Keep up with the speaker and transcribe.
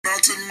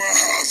not in my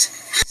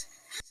house.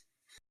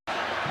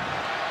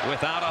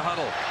 Without a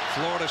huddle,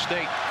 Florida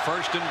State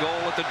first and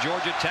goal at the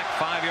Georgia Tech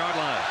 5-yard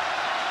line.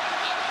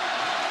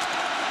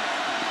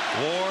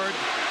 Ward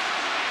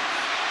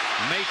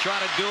may try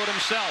to do it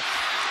himself.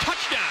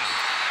 Touchdown!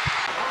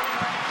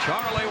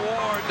 Charlie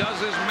Ward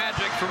does his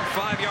magic from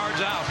 5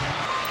 yards out.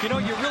 You know,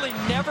 you really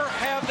never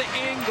have the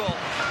angle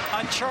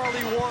on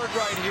Charlie Ward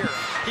right here.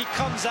 He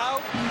comes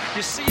out,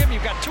 you see him,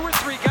 you've got 2 or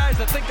 3 guys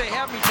that think they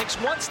have him. He takes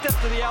 1 step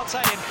to the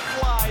outside and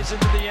flies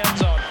into the end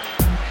zone.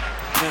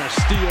 And a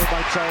steal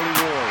by Charlie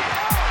Ward.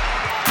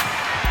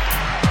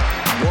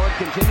 Ward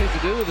continues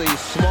to do these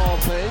small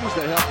things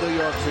that help New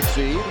York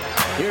succeed.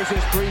 Here's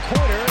his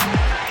three-pointer.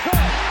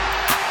 Good.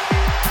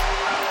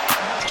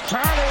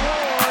 Charlie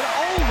Ward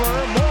over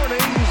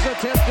Mourning's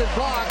attempted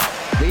block.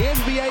 The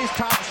NBA's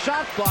top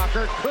shot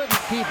blocker couldn't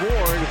keep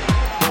Ward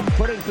from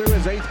putting through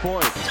his 8th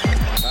point.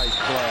 Nice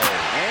play.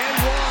 And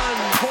one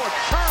for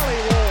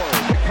Charlie Ward.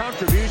 The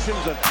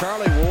contributions of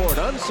Charlie Ward,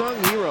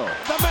 unsung hero.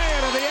 The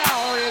man of the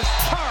hour is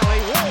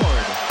Charlie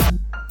Ward.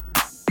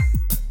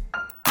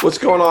 What's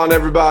going on,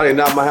 everybody?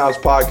 Not My House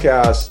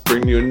podcast,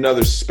 bringing you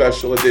another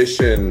special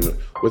edition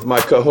with my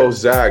co-host,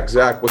 Zach.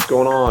 Zach, what's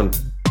going on?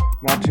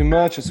 Not too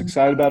much. Just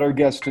excited about our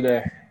guest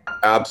today.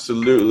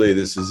 Absolutely.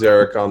 This is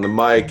Eric on the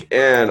mic,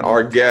 and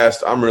our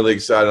guest, I'm really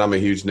excited. I'm a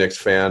huge Knicks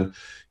fan.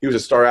 He was a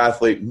star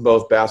athlete in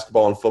both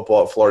basketball and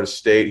football at Florida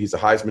State. He's a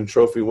Heisman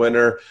Trophy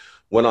winner,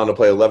 went on to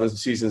play 11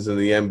 seasons in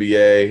the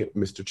NBA,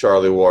 Mr.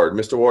 Charlie Ward.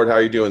 Mr. Ward, how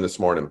are you doing this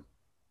morning?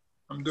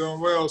 I'm doing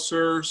well,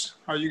 sirs.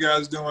 How you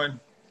guys doing?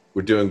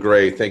 We're doing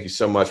great. Thank you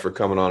so much for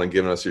coming on and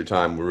giving us your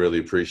time. We really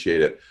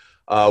appreciate it.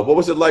 What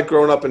was it like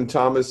growing up in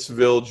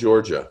Thomasville,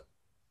 Georgia?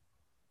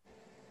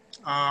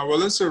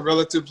 Well, it's a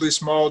relatively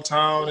small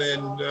town,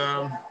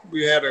 and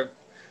we had a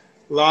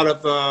lot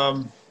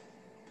of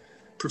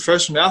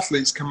professional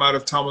athletes come out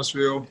of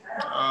Thomasville.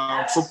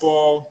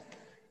 Football,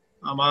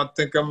 I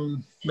think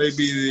I'm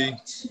maybe the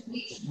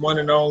one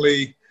and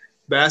only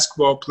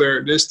basketball player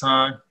at this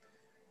time,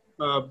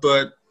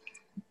 but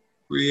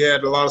we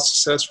had a lot of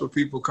successful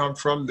people come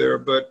from there.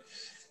 But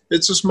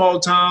it's a small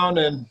town,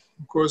 and,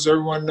 of course,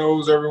 everyone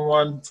knows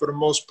everyone for the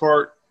most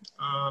part,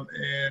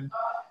 and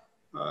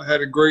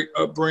had a great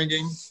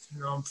upbringing.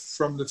 You know, I'm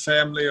from the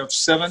family of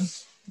 7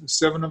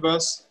 of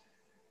us.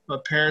 My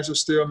parents are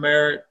still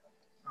married.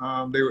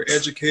 They were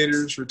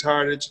educators,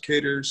 retired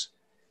educators.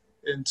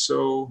 And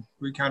so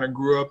we kind of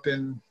grew up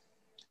in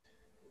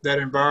that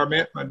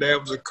environment. My dad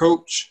was a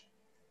coach.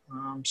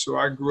 So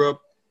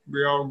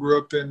we all grew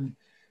up in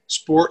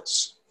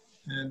sports.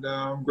 And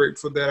I'm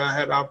grateful that I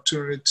had the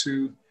opportunity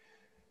to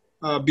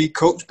be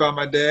coached by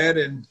my dad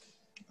and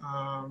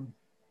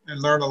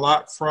learn a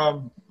lot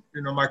from,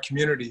 my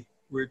community,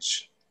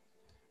 which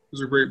was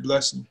a great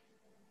blessing.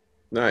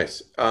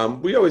 Nice.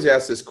 We always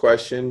ask this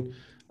question,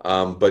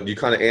 but you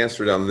kind of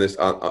answered on this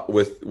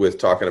with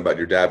talking about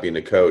your dad being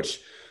a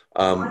coach.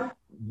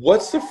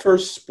 What's the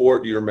first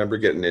sport you remember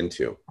getting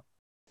into?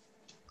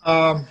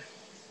 The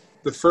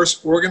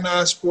first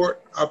organized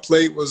sport I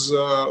played was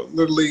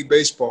Little League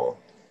baseball.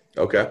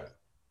 Okay.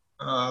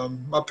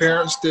 My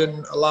parents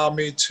didn't allow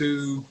me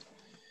to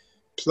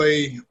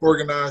play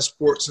organized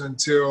sports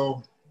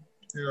until,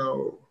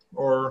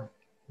 or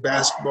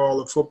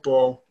basketball or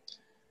football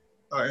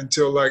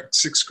until like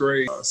sixth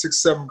grade,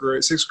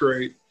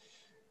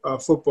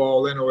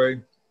 football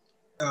anyway.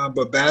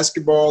 But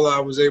basketball, I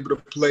was able to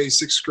play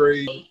 6th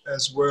grade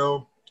as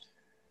well.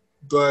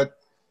 But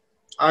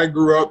I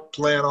grew up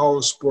playing all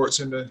the sports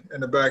in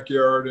the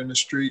backyard, in the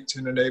streets,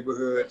 in the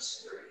neighborhood.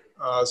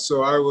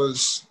 So I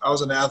was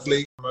an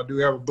athlete. I do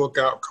have a book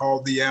out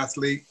called The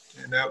Athlete,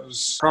 and that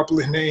was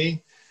properly named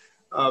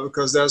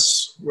because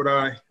that's what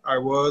I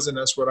was, and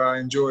that's what I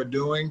enjoyed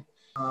doing.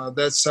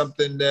 That's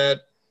something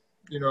that,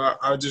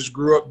 I just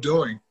grew up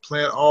doing,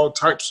 playing all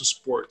types of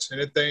sports.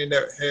 Anything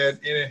that had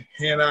any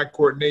hand-eye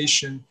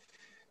coordination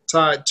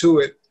tied to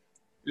it,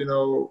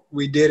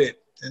 we did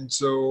it. And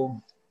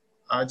so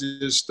I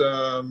just,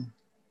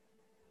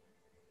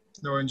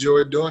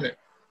 enjoyed doing it.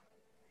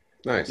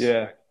 Nice.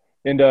 Yeah.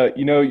 And,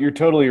 you're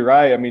totally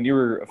right. I mean, you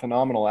were a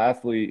phenomenal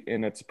athlete,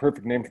 and it's a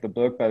perfect name for the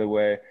book, by the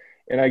way.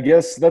 And I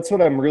guess that's what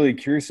I'm really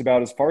curious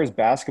about as far as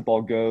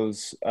basketball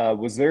goes.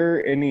 Was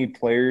there any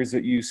players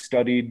that you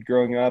studied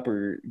growing up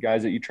or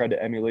guys that you tried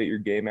to emulate your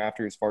game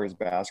after as far as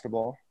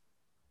basketball?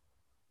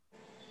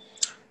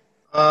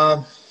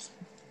 No,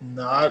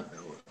 I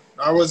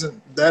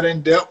wasn't that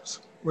in-depth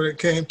when it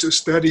came to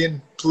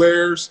studying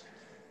players.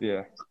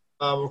 Yeah.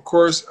 Of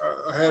course,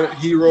 I had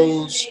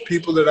heroes,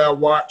 people that I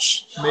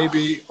watched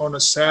maybe on a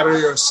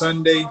Saturday or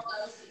Sunday,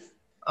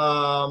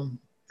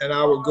 and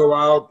I would go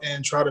out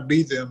and try to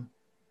beat them.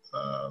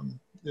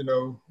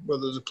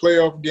 Whether it's a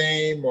playoff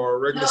game or a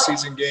regular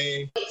season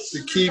game.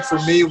 The key for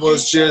me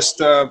was just,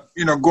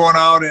 going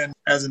out and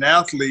as an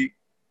athlete,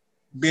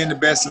 being the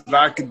best that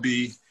I could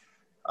be.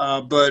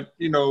 But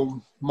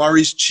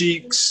Maurice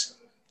Cheeks,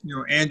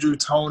 Andrew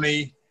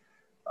Toney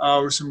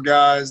were some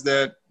guys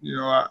that,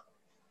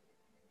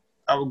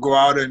 I would go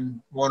out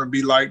and want to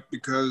be like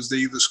because they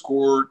either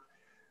scored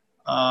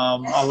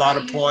a lot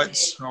of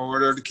points, or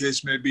whatever the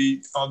case may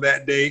be on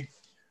that day.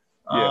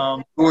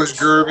 Yeah. George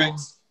Gervin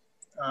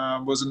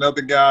was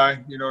another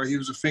guy. You know, he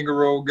was a finger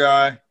roll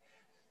guy.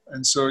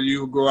 And so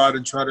you go out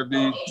and try to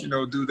be, you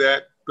know, do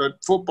that.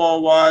 But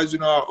football-wise, you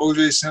know,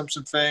 O.J.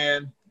 Simpson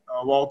fan,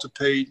 Walter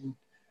Payton,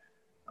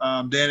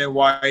 Danny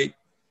White,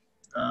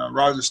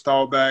 Roger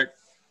Staubach.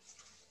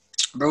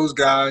 Those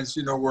guys,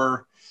 you know,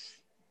 were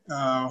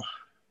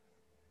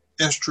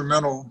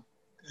instrumental.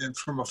 And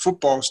from a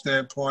football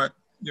standpoint,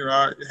 you know,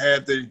 I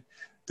had the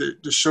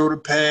shoulder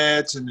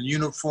pads and the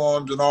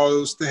uniforms and all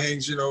those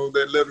things, you know,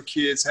 that little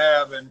kids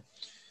have. And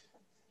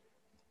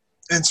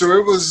so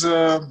it was,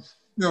 you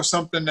know,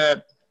 something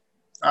that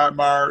I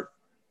admired,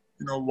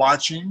 you know,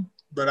 watching,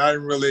 but I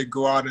didn't really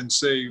go out and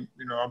say,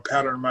 you know, I'm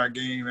patterning my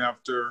game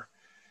after,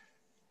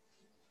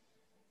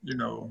 you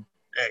know,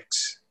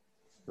 X.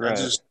 Right.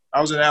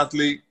 I was an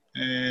athlete,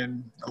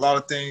 and a lot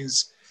of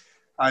things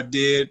I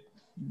did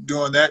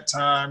during that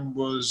time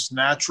was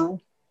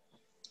natural.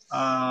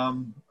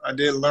 I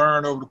did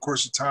learn over the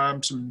course of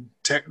time some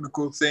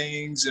technical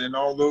things and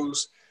all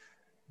those,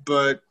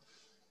 but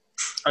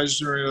I just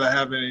didn't really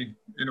have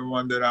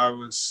anyone that I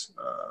was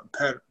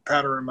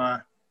patterning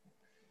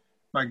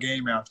my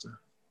game after.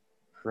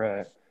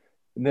 Right.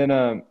 And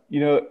then, you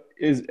know,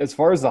 as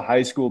far as the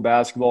high school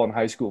basketball and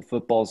high school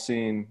football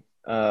scene,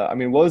 I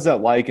mean, what was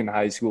that like in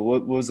high school?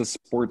 What was the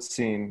sports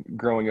scene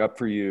growing up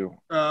for you?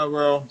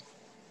 Well,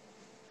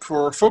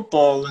 for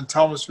football in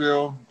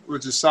Thomasville,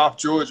 which is South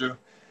Georgia,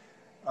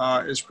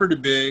 it's pretty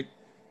big.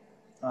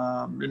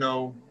 You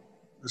know,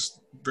 it's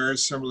very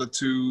similar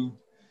to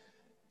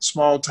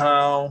small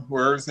town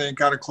where everything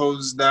kind of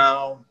closes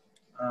down.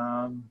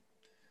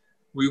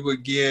 We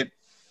would get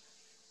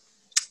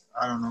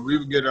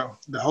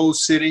the whole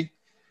city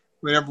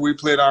whenever we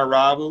played our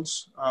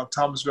rivals,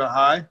 Thomasville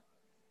High.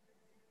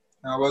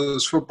 Whether it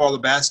was football or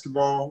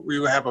basketball, we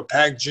would have a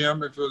packed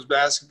gym if it was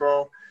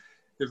basketball.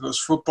 If it was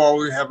football,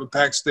 we would have a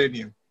packed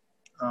stadium.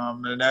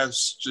 And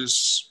that's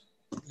just,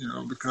 you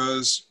know,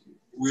 because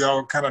we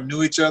all kind of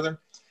knew each other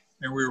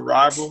and we were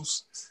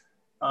rivals.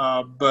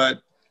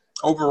 But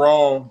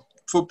overall,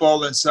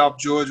 football in South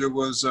Georgia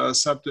was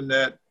something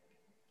that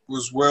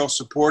was well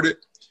supported.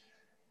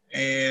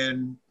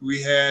 And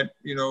we had,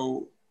 you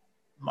know,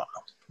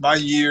 my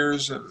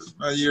years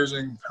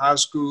in high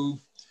school,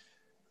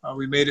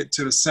 we made it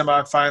to the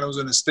semifinals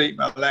in the state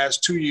my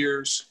last 2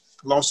 years,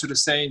 lost to the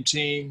same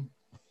team.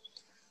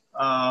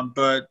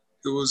 But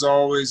it was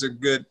always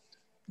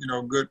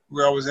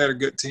we always had a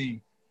good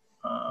team.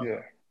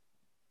 Yeah.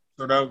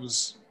 So that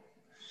was,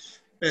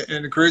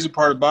 and the crazy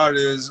part about it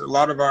is a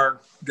lot of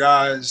our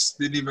guys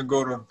didn't even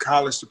go to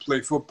college to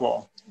play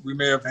football. We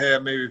may have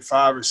had maybe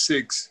 5 or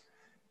 6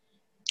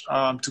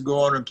 to go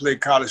on and play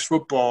college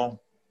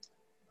football.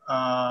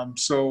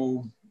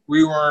 So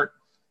we weren't,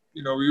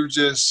 you know, we were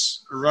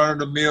just a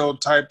run-of-the-mill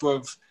type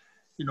of,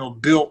 you know,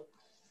 built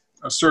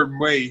a certain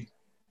way.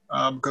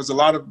 Because a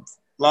lot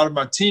of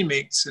my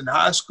teammates in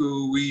high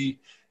school, we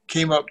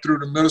came up through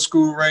the middle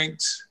school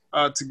ranks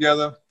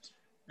together,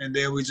 and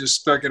then we just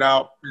stuck it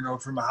out, you know,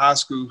 from a high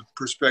school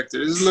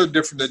perspective. It's a little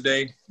different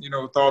today, you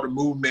know, with all the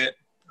movement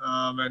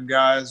and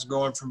guys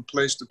going from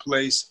place to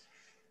place.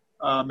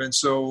 And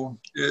so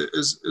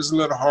it's a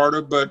little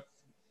harder, but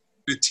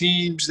the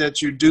teams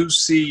that you do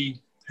see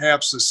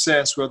have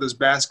success, whether it's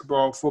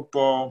basketball,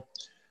 football,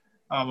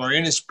 or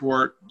any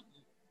sport,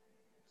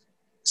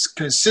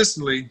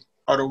 consistently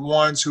are the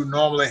ones who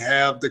normally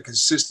have the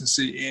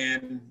consistency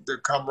in the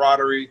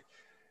camaraderie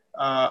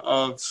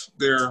of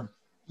their,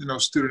 you know,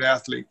 student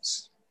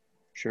athletes.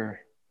 Sure.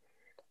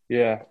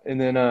 Yeah. And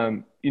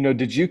then, you know,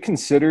 did you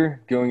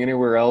consider going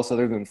anywhere else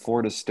other than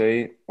Florida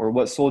State, or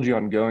what sold you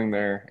on going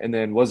there? And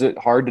then was it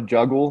hard to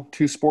juggle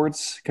 2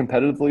 sports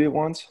competitively at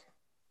once?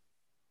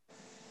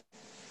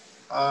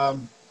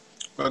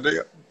 But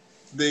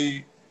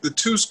the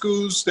 2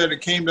 schools that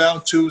it came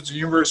down to was the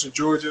University of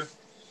Georgia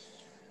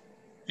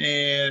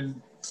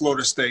and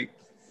Florida State.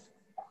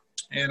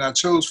 And I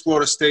chose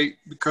Florida State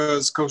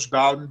because Coach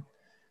Bowden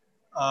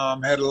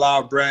had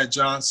allowed Brad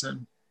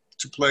Johnson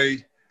to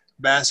play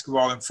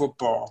basketball and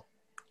football.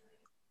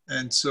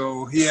 And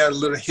so he had a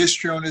little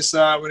history on his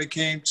side when it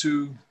came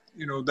to,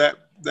 you know,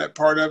 that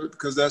part of it,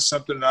 because that's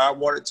something that I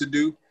wanted to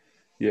do.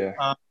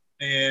 Yeah.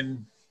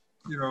 And,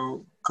 you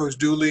know, Coach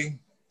Dooley,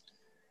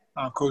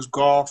 Coach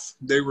Goff,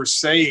 they were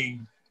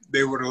saying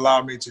they would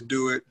allow me to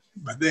do it,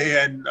 but they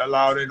hadn't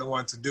allowed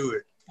anyone to do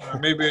it.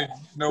 Maybe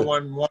no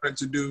one wanted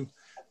to do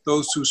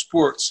those 2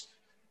 sports.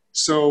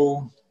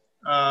 So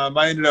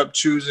I ended up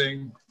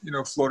choosing, you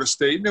know, Florida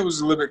State, and it was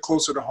a little bit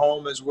closer to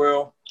home as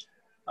well.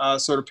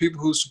 So the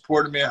people who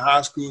supported me in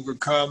high school could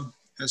come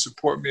and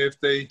support me if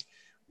they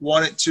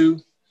wanted to.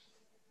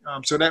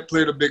 So that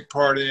played a big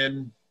part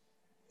in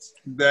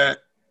that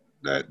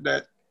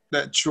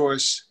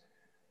choice.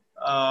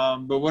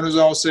 But when it was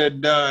all said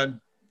and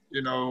done,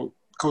 you know,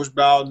 Coach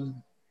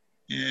Bowden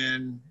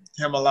and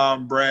him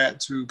allowing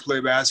Brad to play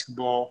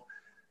basketball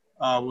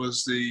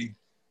was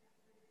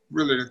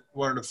really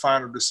one of the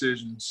final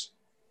decisions.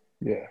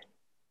 Yeah.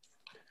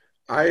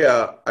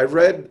 I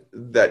read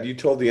that you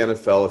told the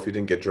NFL if you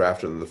didn't get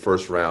drafted in the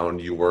first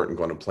round, you weren't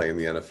going to play in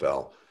the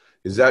NFL.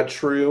 Is that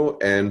true?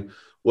 And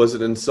was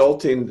it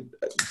insulting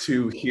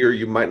to hear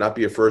you might not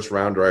be a first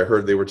rounder? I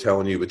heard they were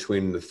telling you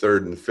between the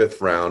third and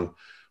fifth round,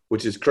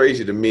 which is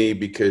crazy to me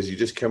because you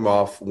just came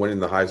off winning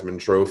the Heisman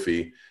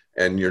Trophy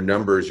and your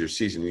numbers your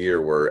season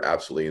year were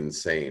absolutely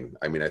insane.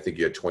 I mean, I think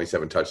you had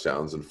 27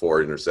 touchdowns and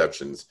 4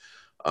 interceptions.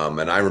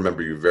 And I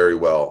remember you very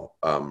well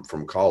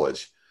from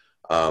college.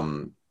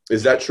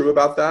 Is that true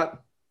about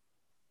that?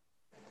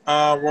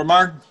 Well,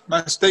 my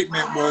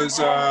statement was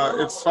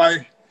if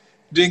I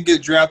didn't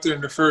get drafted in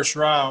the first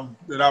round,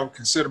 that I would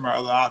consider my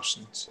other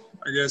options.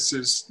 I guess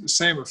it's the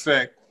same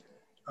effect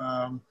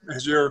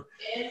as your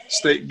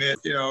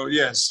statement. You know,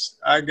 yes,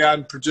 I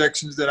got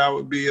projections that I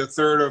would be a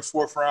third or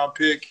fourth round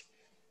pick.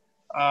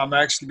 I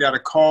actually got a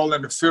call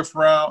in the fifth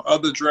round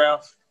of the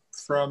draft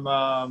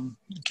from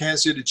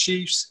Kansas City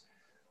Chiefs,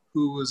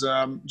 who was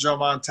Joe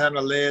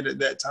Montana led at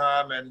that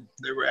time, and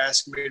they were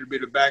asking me to be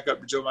the backup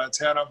to Joe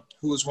Montana,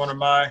 who was one of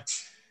my,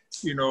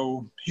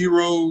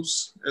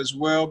 heroes as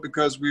well,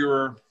 because we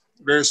were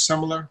very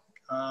similar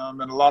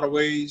in a lot of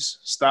ways,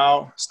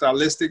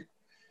 stylistic,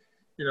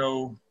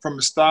 from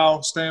a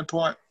style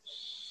standpoint.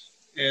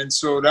 And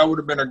so that would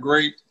have been a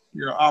great,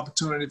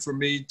 opportunity for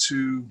me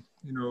to,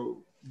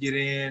 get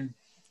in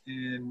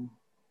and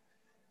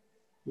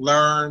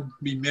learn,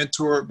 be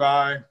mentored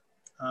by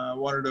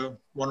one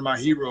of my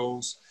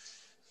heroes.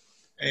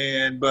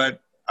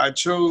 But I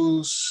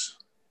chose,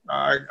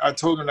 I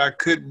told him I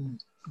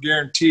couldn't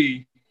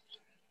guarantee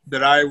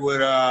that I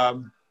would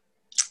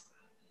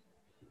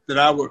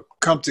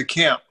come to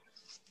camp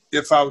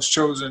if I was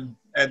chosen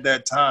at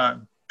that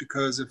time,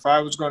 because if I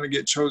was going to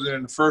get chosen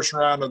in the first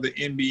round of the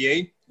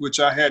NBA,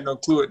 which I had no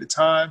clue at the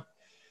time,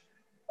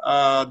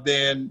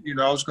 then,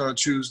 I was going to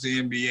choose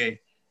the NBA,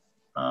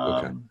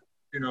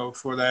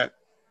 for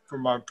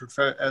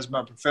as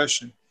my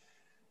profession.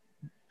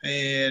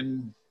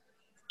 And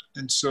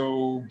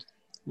so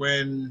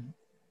when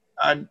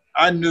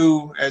I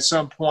knew at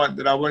some point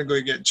that I wasn't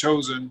going to get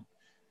chosen,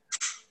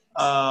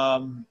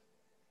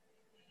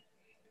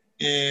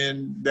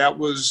 and that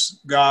was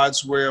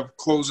God's way of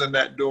closing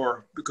that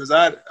door, because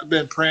I've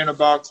been praying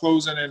about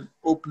closing and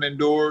opening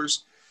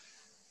doors.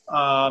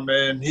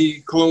 And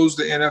he closed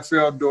the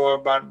NFL door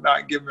by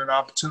not giving me an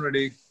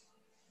opportunity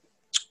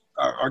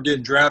or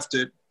getting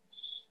drafted.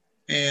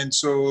 And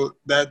so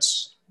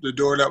that's the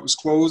door that was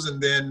closed. And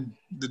then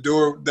the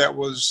door that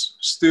was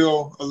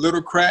still a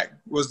little cracked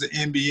was the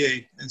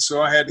NBA. And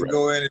so I had to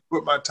go in and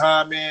put my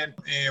time in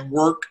and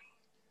work,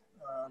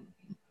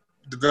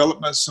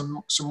 develop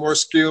some more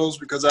skills,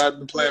 because I had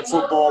been playing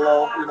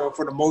football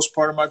for the most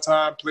part of my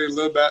time,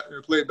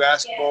 played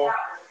basketball,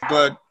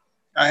 but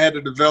I had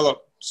to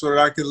develop so that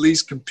I could at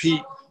least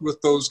compete with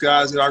those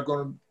guys that I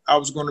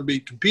was going to be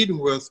competing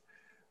with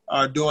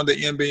during the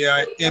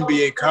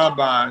NBA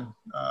Combine,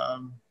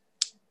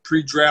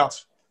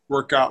 pre-draft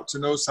workouts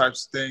and those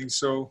types of things.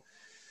 So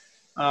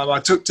I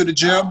took to the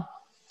gym,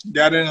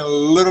 got in a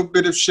little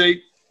bit of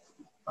shape,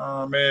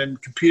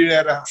 and competed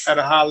at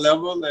a high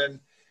level, and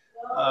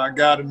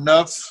got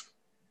enough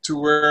to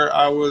where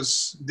I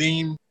was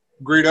deemed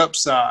great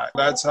upside.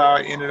 That's how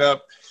I ended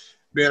up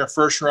being a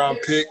first-round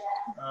pick,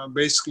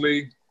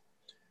 basically.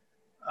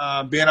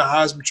 Being a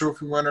Heisman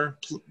Trophy winner,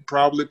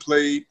 probably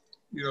played,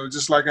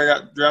 just like I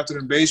got drafted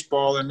in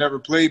baseball and never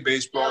played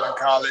baseball in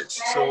college.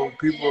 So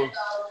people,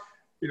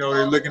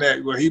 they're looking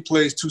at, well, he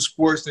plays 2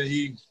 sports and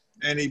he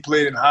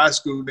played in high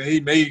school, then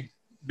he may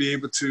be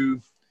able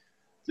to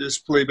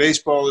just play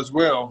baseball as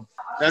well.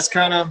 That's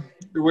kind of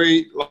the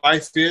way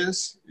life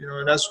is,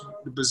 and that's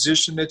the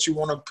position that you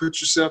want to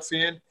put yourself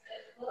in.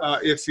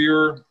 If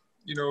you're,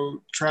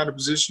 trying to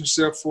position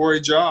yourself for a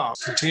job,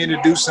 continue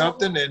to do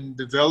something and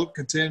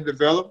continue to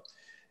develop,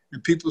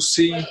 and people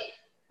see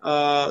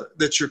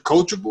that you're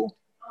coachable,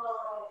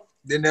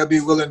 then they'll be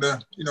willing to,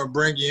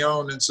 bring you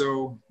on. And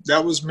so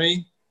that was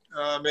me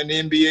in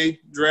the NBA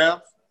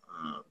draft,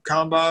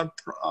 combine,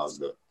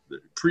 the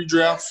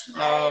pre-draft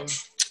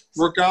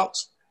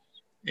workouts.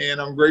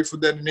 And I'm grateful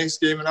that the Knicks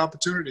gave an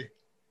opportunity.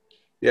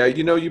 Yeah,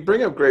 you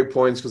bring up great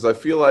points, because I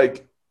feel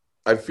like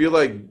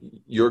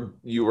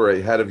you were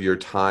ahead of your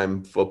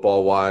time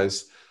football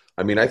wise.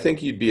 I mean, I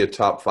think you'd be a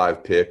top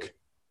 5 pick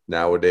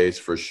nowadays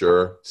for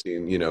sure.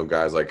 Seeing,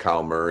 guys like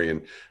Kyle Murray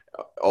and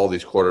all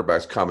these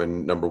quarterbacks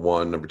coming number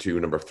 1, number 2,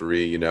 number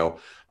 3,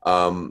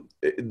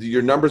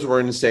 your numbers were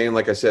insane.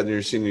 Like I said, in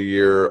your senior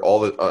year,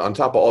 on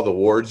top of all the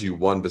awards you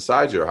won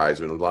besides your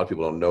Heisman, a lot of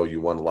people don't know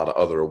you won a lot of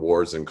other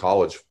awards in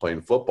college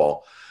playing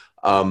football.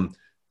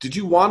 Did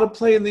you want to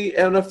play in the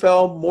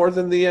NFL more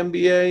than the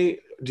NBA?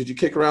 Did you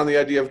kick around the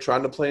idea of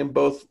trying to play in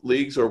both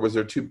leagues, or was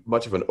there too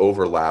much of an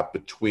overlap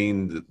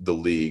between the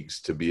leagues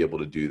to be able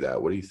to do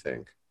that? What do you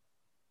think?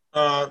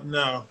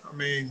 No, I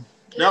mean,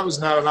 that was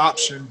not an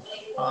option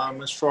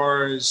as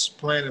far as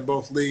playing in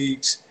both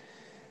leagues.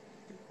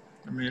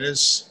 I mean,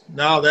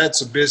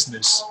 that's a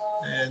business.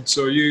 And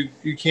so you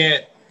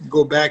can't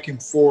go back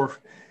and forth.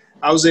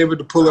 I was able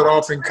to pull it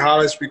off in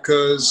college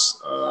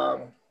because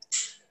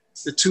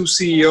the two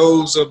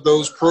CEOs of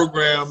those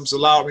programs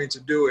allowed me to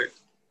do it.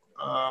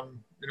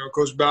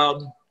 Coach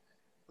Bowden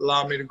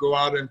allowed me to go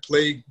out and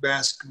play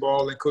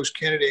basketball, and Coach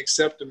Kennedy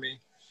accepted me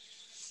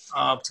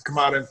to come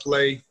out and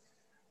play.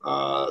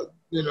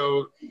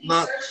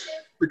 Not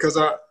because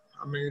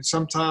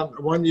sometime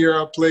one year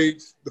I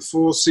played the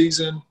full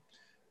season.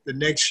 The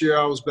next year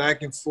I was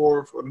back and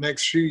forth, or the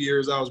next few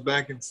years I was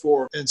back and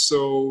forth. And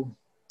so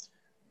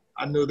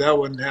I knew that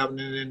wasn't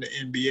happening in the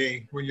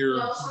NBA when you're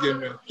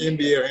getting an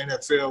NBA or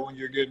NFL, when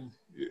you're getting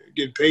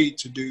paid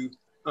to do.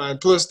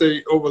 And plus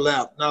they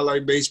overlap, not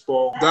like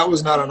baseball. That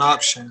was not an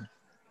option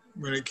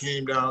when it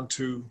came down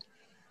to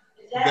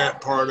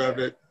that part of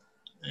it.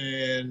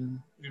 And,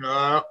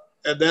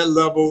 at that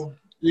level,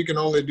 you can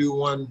only do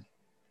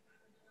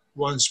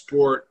one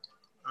sport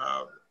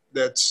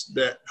that's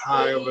that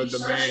high of a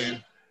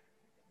demand.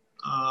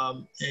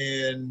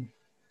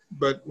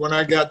 But when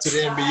I got to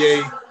the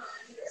NBA,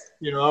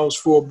 I was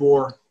full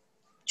bore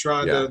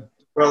trying to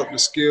develop the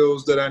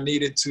skills that I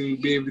needed to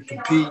be able to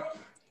compete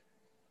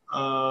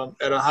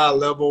at a high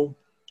level.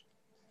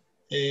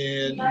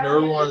 And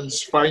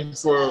everyone's fighting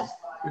for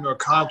a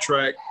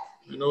contract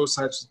and those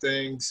types of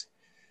things.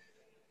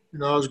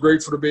 I was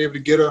grateful to be able to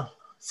get a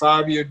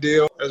 5-year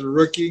deal as a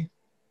rookie.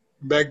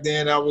 Back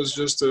then, I was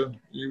just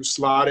you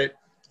slotted,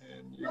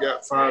 and you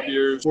got 5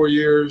 years, 4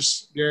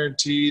 years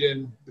guaranteed,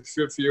 and the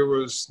 5th year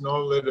was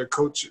normally the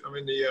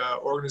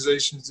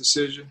organization's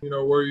decision.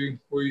 Where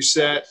you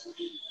sat.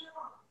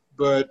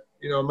 But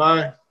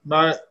my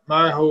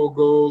whole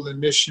goal and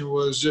mission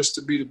was just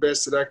to be the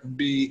best that I can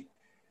be.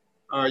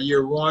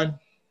 Year 1,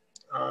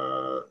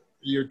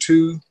 year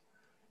 2,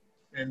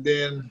 and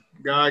then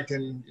God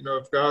can,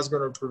 if God's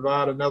going to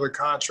provide another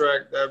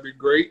contract, that'd be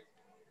great.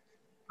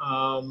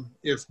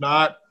 If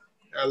not,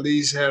 at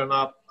least had an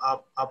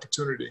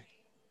opportunity.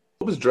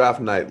 What was draft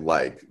night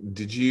like?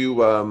 Did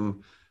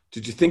you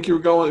think you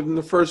were going in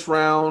the first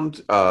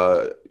round?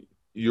 I'm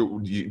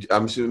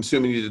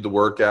assuming you did the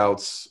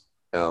workouts,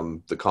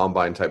 the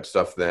combine type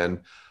stuff.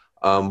 Then,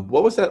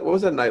 what was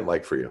that night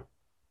like for you?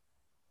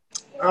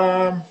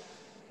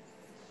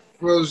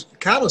 It was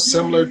kind of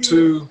similar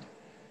to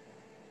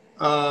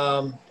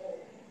the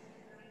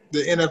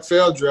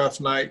NFL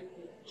draft night.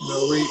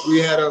 We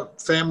had a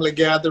family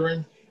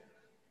gathering.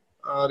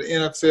 The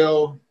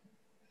NFL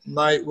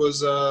night was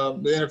the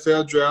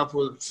NFL draft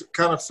was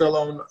kind of fell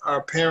on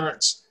our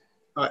parents'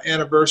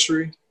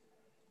 anniversary.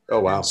 Oh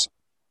wow! So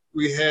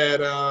we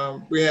had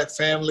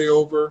family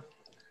over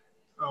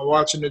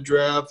watching the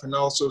draft and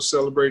also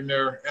celebrating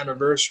their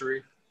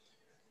anniversary.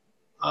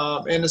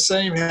 And the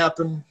same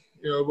happened.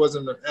 It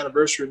wasn't an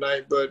anniversary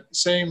night, but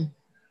same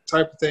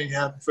type of thing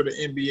happened for the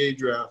NBA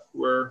draft,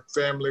 where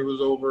family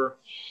was over,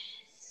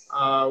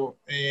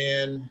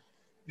 and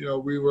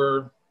we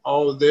were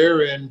all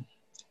there, and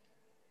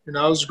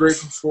I was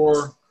grateful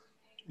for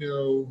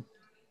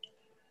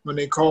when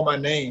they called my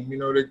name. They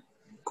of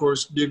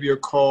course give you a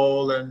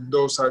call and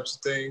those types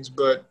of things,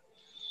 but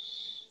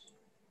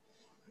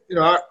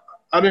I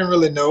didn't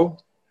really know.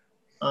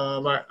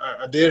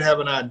 I did have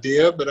an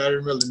idea, but I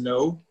didn't really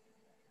know.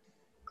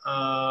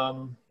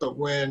 But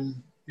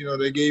when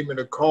they gave me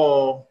the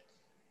call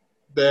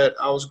that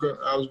I was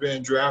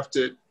being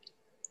drafted,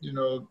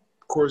 of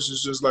course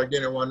it's just like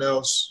anyone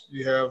else.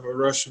 You have a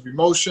rush of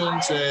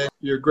emotions, and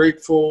you're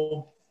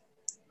grateful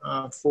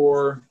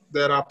for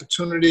that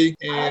opportunity,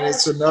 and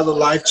it's another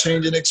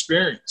life-changing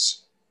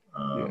experience.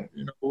 When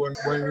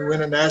you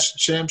win a national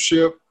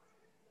championship,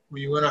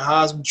 when you win a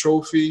Heisman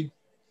Trophy,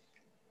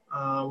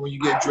 when you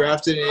get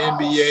drafted in the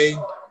NBA,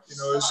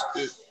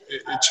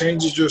 it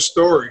changes your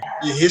story.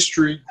 Your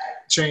history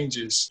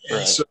changes. Right.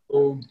 And so,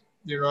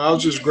 I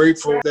was just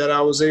grateful that I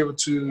was able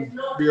to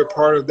be a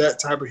part of that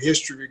type of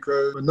history,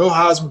 because no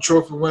Heisman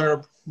Trophy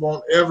winner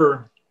won't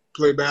ever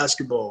play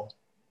basketball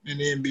in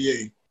the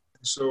NBA.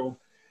 So,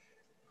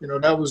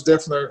 that was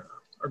definitely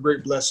a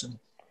great blessing.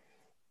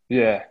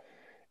 Yeah.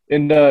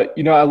 And,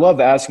 I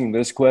love asking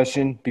this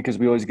question because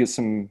we always get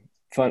some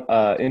fun,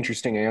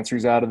 interesting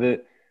answers out of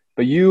it.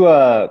 But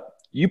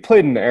you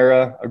played an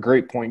era, a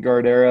great point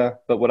guard era,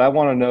 but what I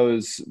want to know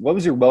is, what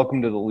was your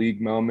welcome to the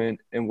league moment?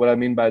 And what I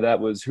mean by that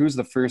was, who's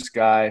the first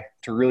guy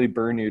to really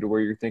burn you to where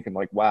you're thinking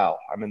like, wow,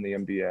 I'm in the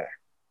NBA?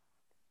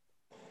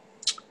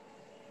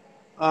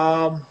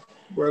 Well,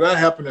 that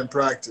happened in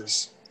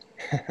practice.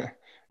 Yeah.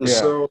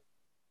 So,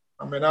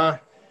 I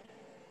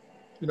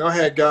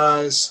had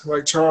guys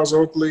like Charles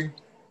Oakley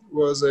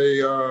was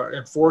a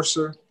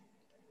enforcer.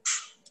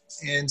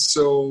 And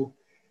so,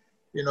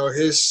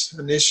 his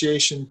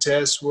initiation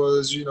test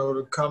was,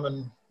 to come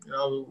and,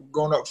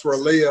 going up for a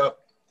layup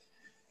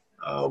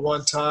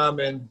one time,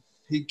 and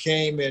he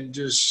came and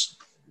just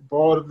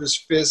balled up his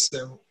fist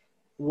and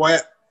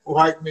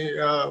whacked me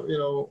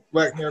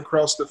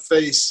across the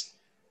face,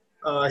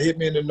 hit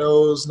me in the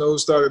nose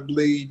started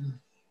bleeding.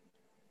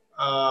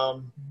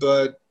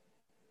 But,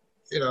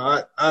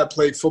 I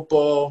played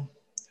football,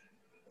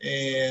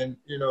 and,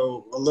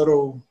 a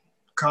little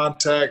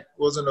contact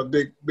wasn't a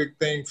big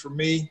thing for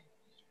me.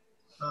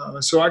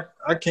 And so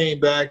I came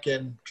back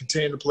and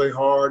continued to play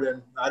hard,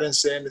 and I didn't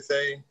say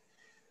anything.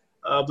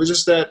 But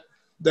just that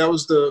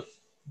was the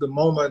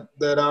moment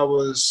that I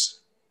was,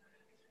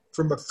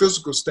 from a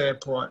physical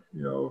standpoint,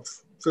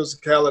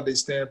 physicality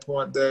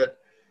standpoint, that,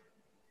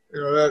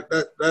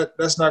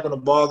 that's not going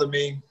to bother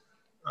me.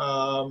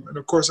 And,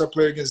 of course, I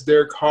played against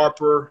Derek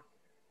Harper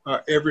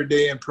every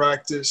day in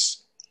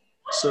practice.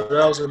 So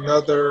that was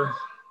another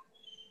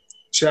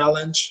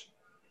challenge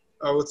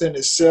within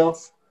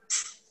itself.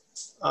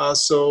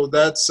 So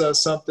that's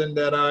something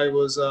that I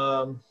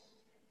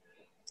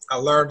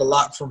learned a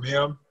lot from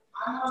him.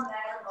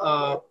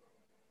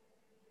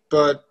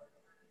 But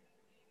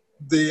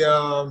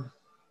the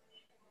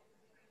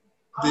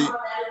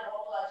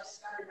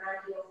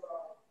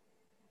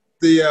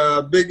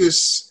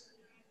biggest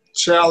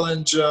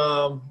challenge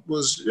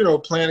was,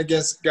 playing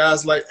against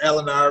guys like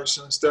Allen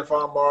Iverson,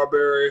 Stephon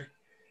Marbury,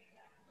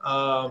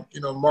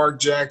 Mark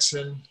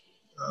Jackson,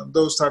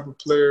 those type of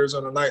players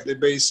on a nightly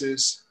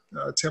basis,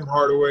 Tim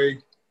Hardaway.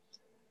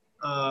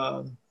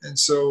 And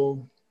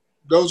so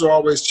those are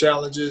always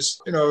challenges.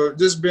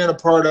 Just being a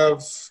part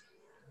of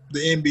the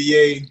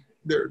NBA,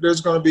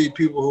 there's going to be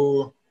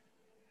people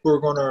who are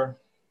going to,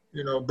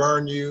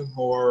 burn you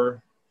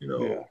or,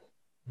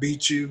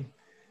 beat you.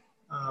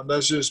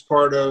 That's just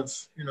part of,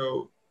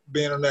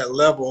 being on that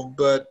level.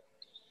 But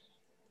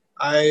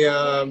I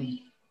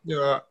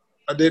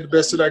did the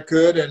best that I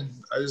could, and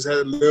I just had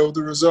to live with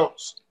the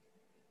results.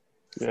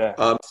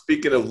 Yeah.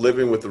 Speaking of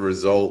living with the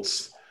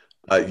results,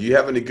 you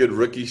have any good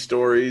rookie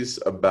stories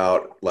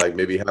about, like,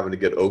 maybe having to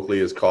get Oakley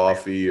his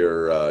coffee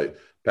or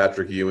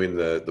Patrick Ewing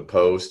the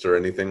post or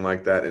anything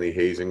like that? Any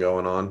hazing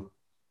going on?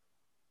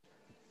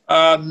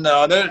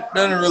 No, they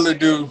didn't really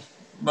do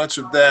much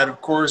of that.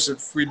 Of course,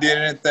 if we did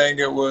anything,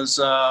 it was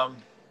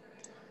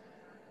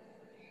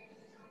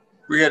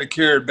we had to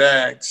carry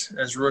bags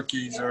as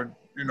rookies or,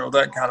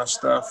 that kind of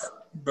stuff.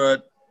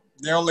 But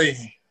the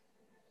only,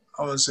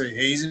 I wouldn't say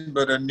hazing,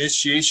 but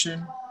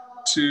initiation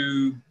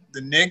to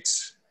the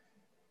Knicks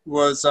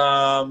was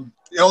the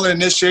only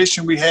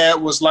initiation we had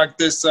was like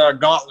this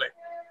gauntlet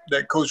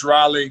that Coach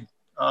Riley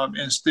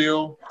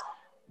instilled,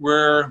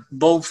 where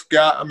both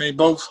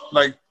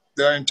like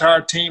the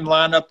entire team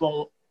lined up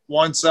on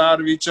one side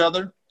of each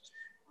other,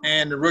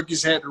 and the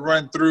rookies had to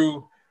run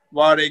through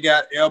while they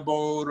got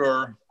elbowed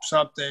or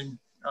something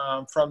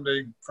from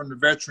the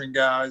veteran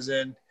guys.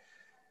 And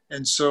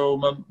so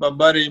my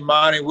buddy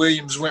Monty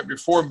Williams went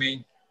before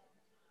me,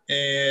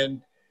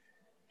 and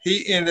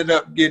he ended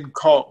up getting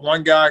caught.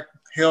 One guy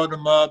held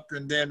him up,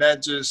 and then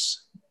that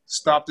just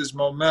stopped his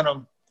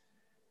momentum.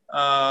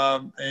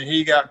 And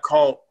he got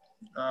caught.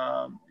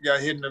 Got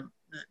hit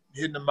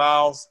in the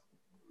mouth,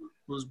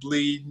 was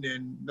bleeding,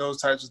 and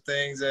those types of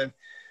things. And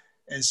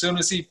as soon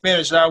as he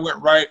finished, I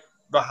went right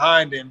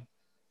behind him,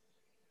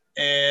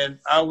 and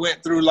I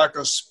went through like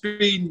a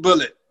speeding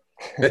bullet.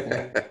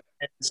 And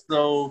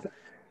so,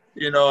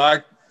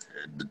 my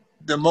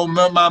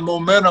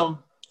momentum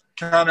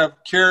kind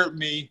of carried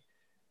me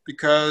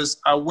because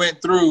I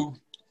went through,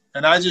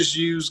 and I just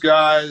used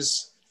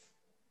guys,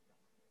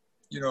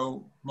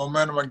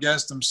 momentum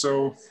against them.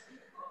 So,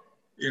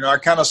 I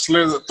kind of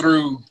slithered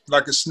through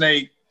like a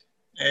snake,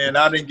 and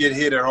I didn't get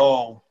hit at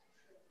all.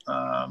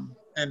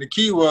 And the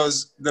key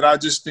was that I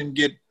just didn't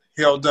get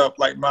held up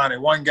like Monty.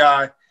 One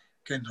guy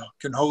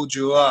can hold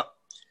you up,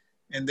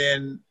 and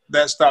then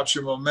that stops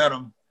your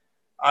momentum.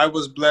 I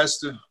was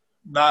blessed to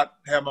not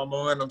have my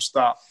momentum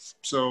stop.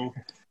 So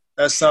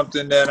that's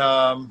something that,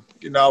 I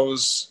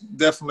was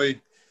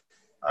definitely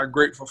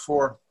grateful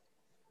for.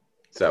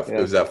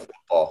 Was that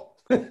football?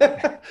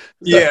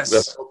 Yes.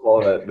 That's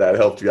football that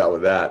helped you out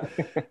with that.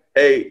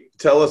 Hey,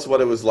 tell us what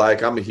it was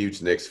like. I'm a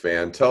huge Knicks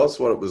fan. Tell us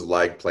what it was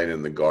like playing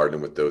in the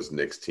Garden with those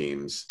Knicks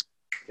teams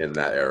in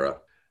that era.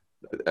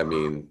 I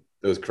mean,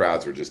 those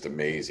crowds were just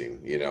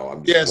amazing.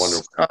 I'm just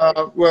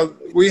wondering. Well,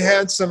 we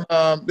had some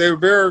they were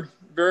very,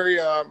 very,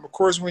 of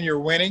course, when you're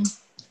winning,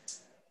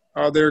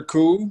 they're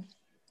cool.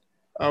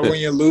 When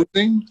you're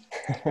losing,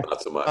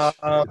 not so much.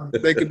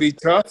 they could be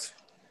tough.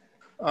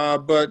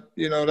 But,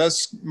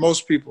 that's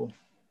most people.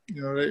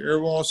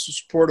 Everyone wants to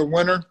support a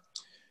winner.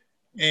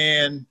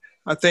 And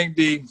I think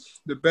the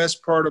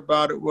best part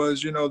about it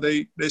was,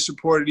 they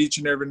supported each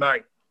and every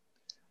night.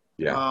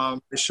 Yeah.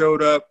 They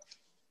showed up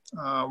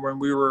when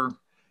we were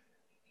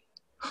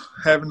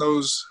having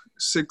those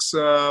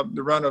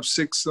the run of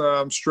six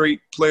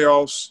straight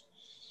playoffs,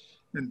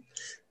 and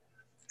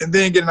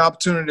then get an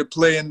opportunity to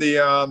play in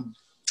the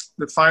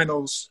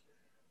finals.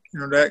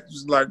 That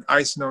was like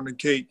icing on the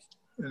cake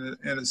in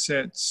a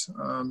sense.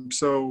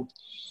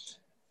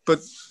 But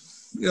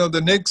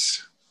the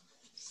Knicks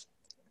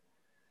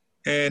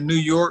and New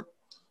York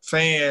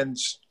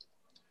fans,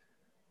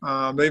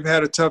 they've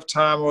had a tough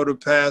time over the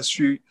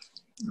past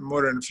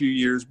more than a few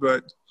years,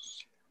 but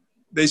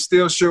they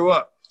still show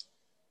up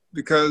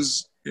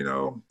because,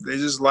 they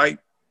just like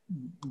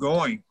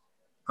going.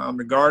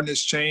 The Garden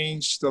has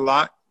changed a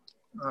lot,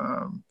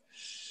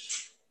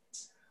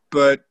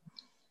 but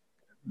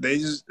they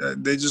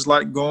just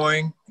like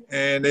going,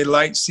 and they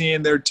like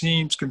seeing their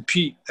teams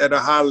compete at a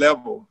high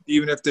level,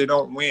 even if they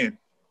don't win.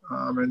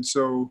 And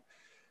so,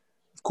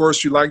 of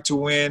course, you like to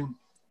win.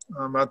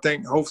 I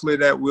think hopefully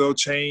that will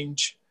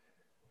change.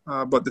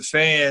 But the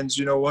fans,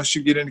 once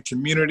you get in the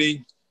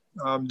community,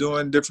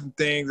 doing different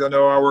things. I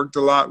know I worked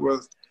a lot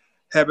with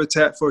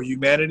Habitat for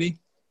Humanity,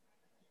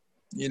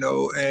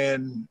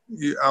 and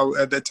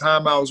at that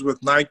time I was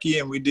with Nike,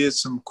 and we did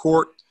some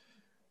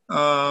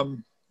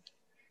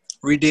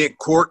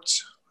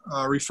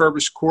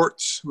refurbished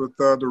courts with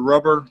the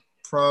rubber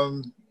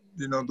from,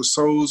 the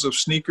soles of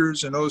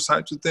sneakers and those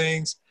types of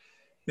things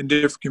in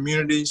different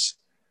communities.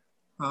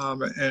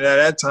 And at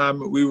that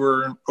time we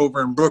were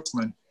over in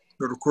Brooklyn,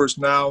 but of course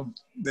now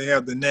they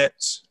have the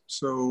Nets.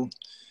 So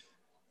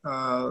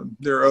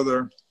there are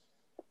other,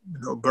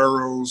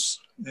 boroughs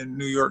in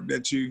New York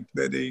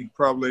that they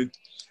probably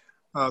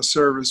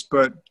service.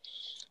 But,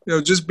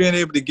 just being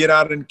able to get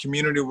out in the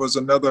community was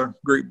another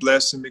great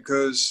blessing,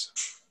 because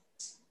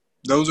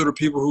those are the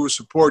people who are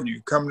supporting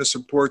you, coming to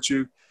support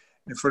you.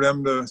 And for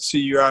them to see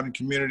you out in the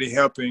community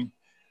helping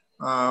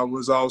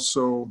was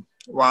also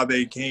why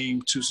they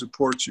came to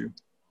support you.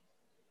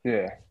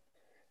 Yeah.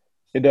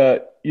 And,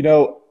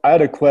 I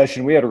had a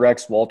question. We had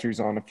Rex Walters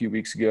on a few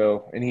weeks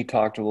ago, and he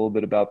talked a little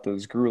bit about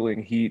those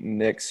grueling Heat and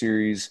Knicks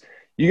series.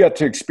 You got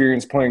to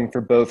experience playing for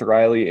both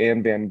Riley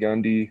and Van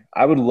Gundy.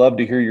 I would love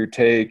to hear your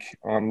take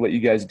on what you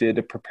guys did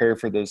to prepare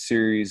for those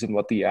series and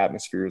what the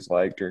atmosphere was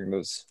like during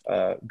those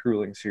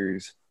grueling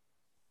series.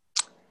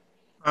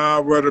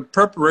 Well, the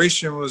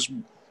preparation was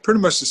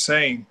pretty much the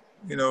same,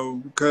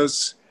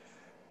 because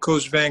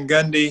Coach Van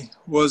Gundy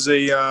was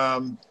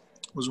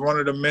one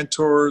of the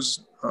mentors,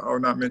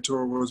 or not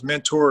mentor, was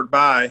mentored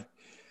by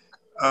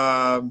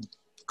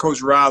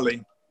Coach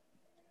Riley.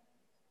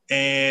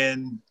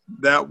 And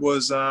that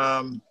was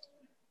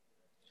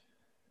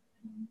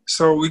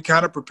so we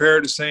kind of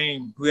prepared the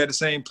same. We had the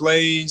same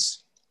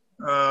plays,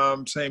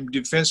 same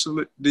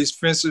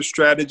defensive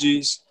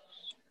strategies.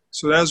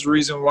 So that's the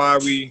reason why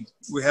we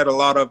had a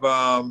lot of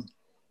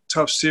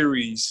tough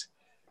series.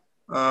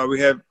 We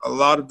had a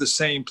lot of the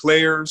same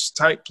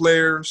type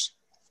players.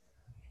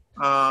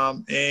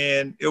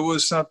 And it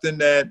was something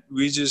that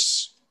we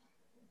just,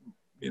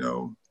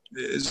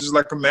 it's just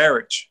like a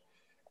marriage.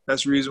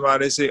 That's the reason why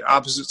they say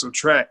opposites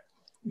attract.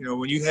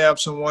 When you have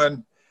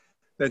someone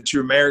that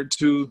you're married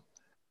to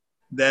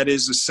that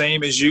is the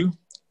same as you,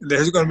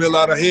 there's going to be a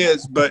lot of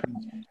heads, but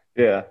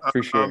yeah,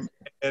 for sure.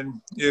 And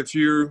if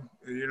you're,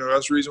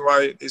 that's the reason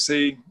why they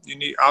say you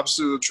need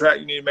opposites attract.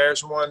 You need to marry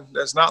someone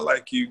that's not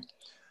like you,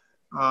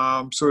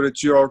 so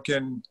that you all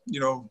can,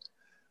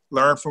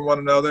 learn from one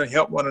another,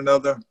 help one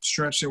another,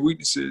 strengths and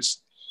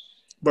weaknesses.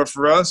 But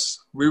for us,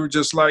 we were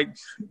just like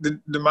the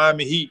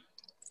Miami Heat.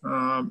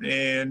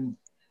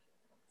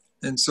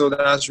 And so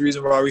that's the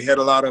reason why we had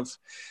a lot of,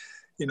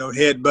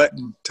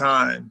 head-button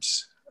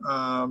times,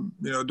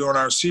 during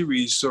our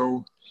series.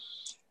 So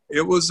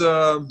it was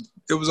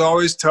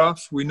always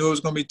tough. We knew it was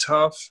going to be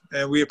tough,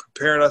 and we had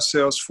prepared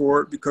ourselves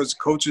for it because the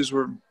coaches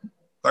were,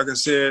 like I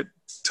said,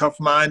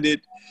 tough-minded,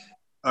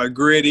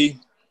 gritty,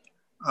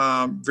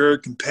 very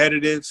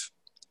competitive,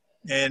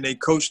 and they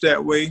coached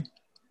that way.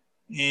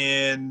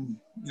 And,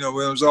 when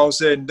it was all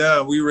said and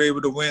done, we were able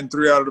to win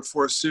 3 out of the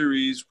 4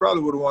 series.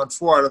 Probably would have won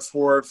 4 out of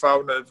 4 if I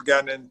wouldn't have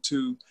gotten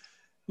into,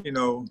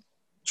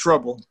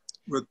 trouble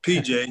with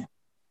PJ.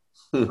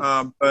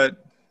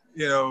 But,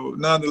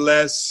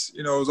 nonetheless,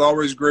 it was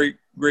always great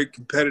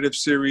competitive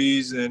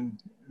series, and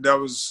that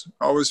was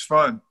always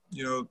fun,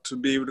 to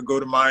be able to go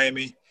to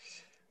Miami,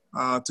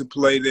 to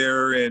play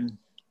there, and,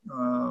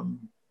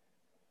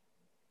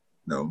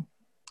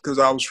 because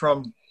I was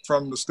from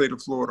the state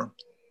of Florida.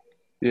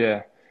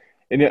 Yeah.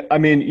 And I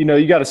mean,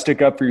 you got to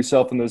stick up for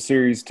yourself in those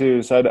series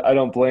too. So I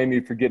don't blame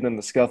you for getting in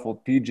the scuffle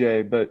with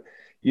PJ, but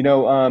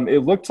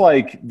it looked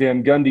like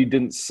Van Gundy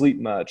didn't sleep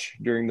much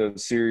during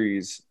those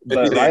series,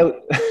 but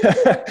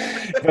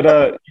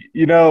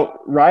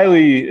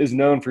Riley is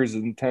known for his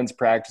intense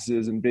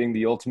practices and being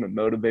the ultimate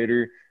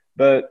motivator.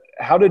 But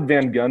how did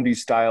Van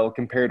Gundy's style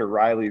compare to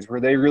Riley's?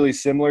 Were they really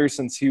similar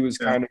since he was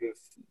kind of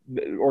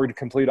or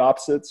complete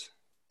opposites?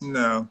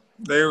 No,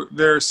 they were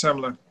very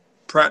similar.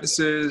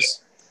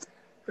 Practices,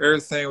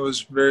 everything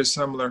was very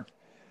similar.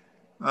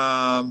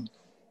 And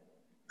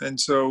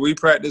so we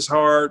practiced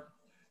hard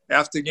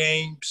after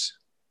games.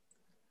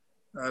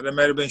 That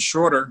might have been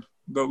shorter,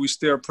 but we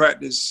still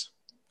practiced,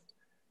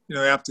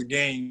 after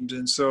games.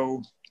 And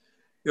so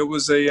it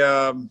was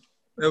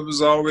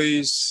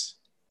always,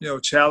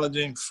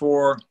 challenging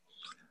for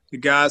the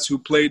guys who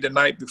played the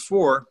night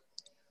before.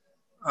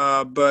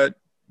 But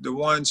the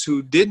ones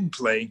who didn't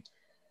play,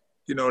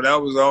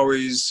 that was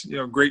always,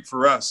 great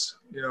for us,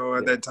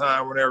 at that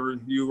time, whenever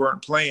you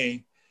weren't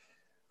playing,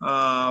 it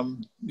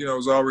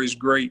was always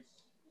great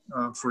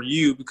for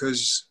you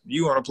because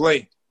you want to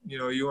play,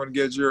 you want to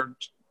get your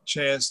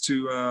chance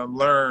to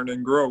learn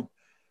and grow.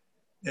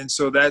 And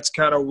so that's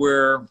kind of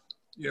where,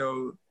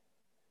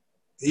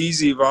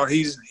 he's evolved.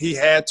 He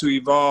had to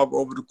evolve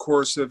over the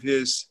course of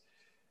his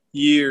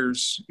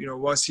years.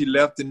 Once he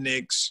left the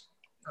Knicks,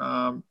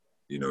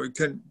 he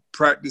couldn't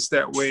practice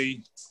that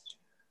way.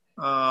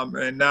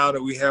 And now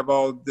that we have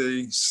all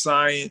the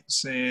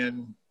science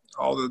and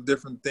all the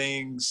different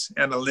things,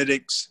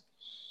 analytics,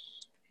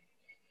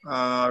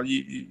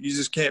 you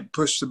just can't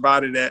push the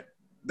body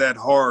that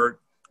hard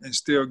and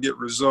still get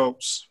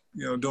results,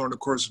 during the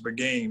course of a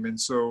game. And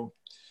so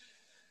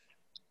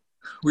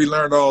we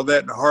learned all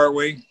that the hard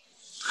way.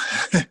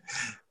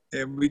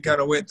 And we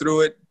kind of went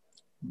through it,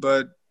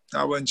 but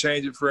I wouldn't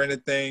change it for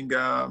anything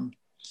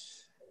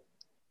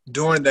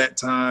during that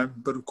time.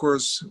 But of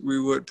course, we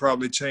would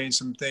probably change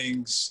some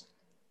things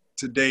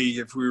today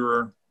if we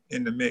were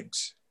in the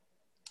mix.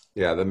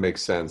 Yeah, that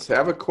makes sense. I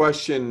have a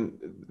question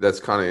that's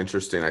kind of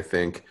interesting, I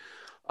think.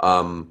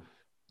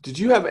 Did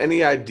you have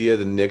any idea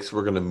the Knicks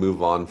were going to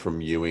move on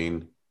from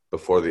Ewing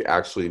before they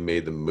actually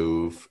made the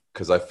move?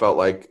 Because I felt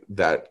like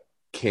that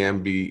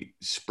Camby,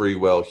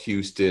 Sprewell,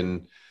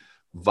 Houston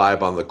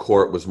vibe on the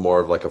court was more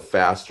of like a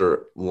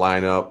faster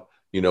lineup.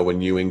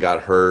 When Ewing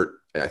got hurt,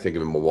 I think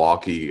in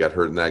Milwaukee, he got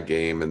hurt in that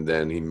game, and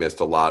then he missed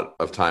a lot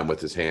of time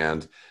with his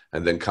hand.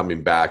 And then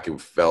coming back,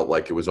 it felt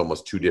like it was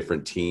almost two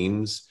different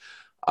teams.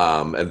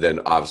 And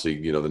then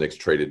obviously, the Knicks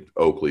traded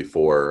Oakley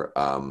for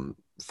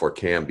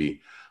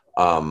Camby.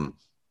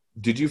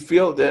 Did you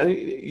feel that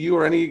you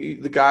or any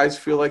of the guys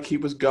feel like he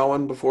was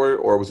going before,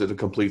 or was it a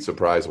complete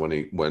surprise when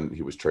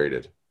he was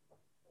traded?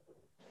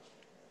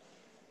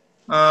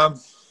 I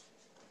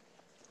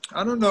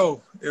don't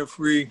know if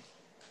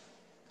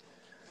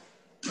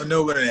I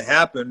know when it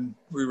happened,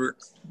 we were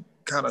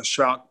kind of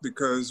shocked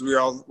because we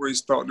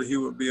always thought that he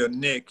would be a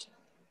Knick.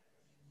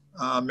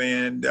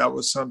 And that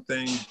was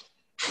something,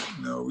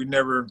 we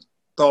never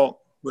thought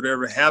would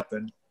ever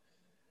happen.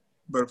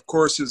 But of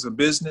course, it's a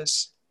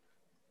business,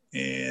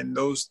 and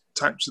those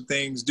types of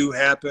things do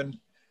happen.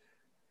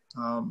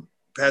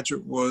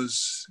 Patrick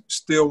was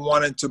still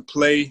wanting to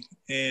play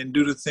and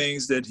do the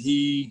things that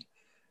he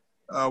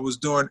was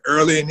doing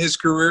early in his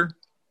career.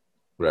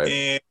 Right.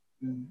 And,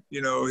 he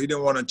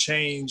didn't want to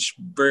change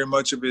very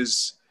much of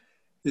his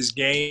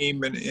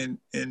game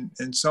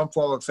in some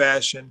form of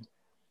fashion.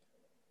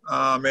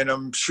 And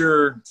I'm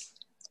sure,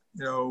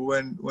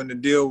 when the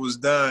deal was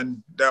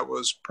done, that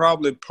was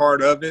probably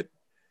part of it.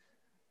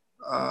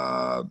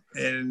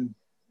 And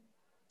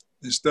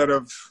instead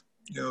of,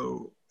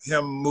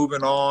 him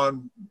moving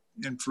on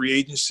in free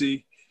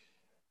agency,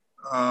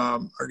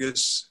 I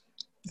guess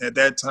at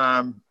that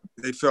time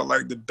they felt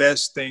like the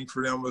best thing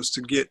for them was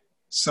to get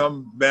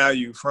some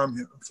value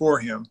for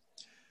him.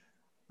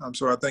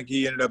 So I think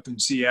he ended up in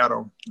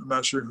Seattle. I'm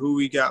not sure who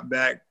he got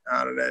back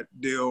out of that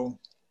deal.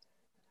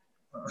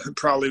 It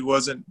probably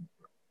wasn't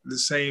the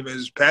same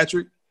as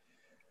Patrick,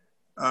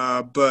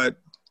 but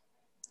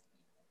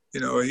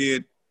he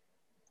had,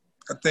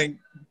 I think,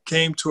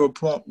 came to a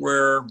point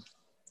where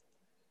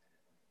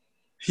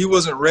he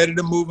wasn't ready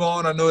to move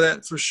on. I know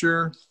that for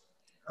sure.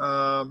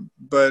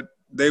 But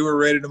they were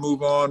ready to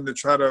move on to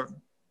try to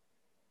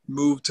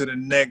move to the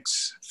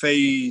next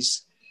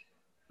phase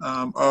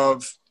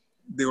of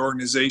the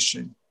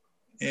organization.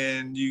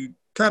 And you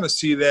kind of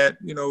see that,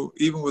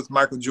 even with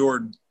Michael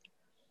Jordan.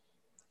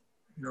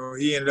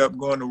 He ended up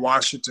going to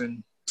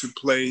Washington to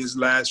play his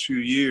last few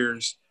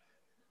years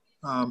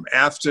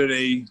after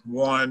they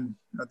won.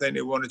 I think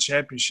they won a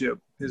championship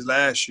his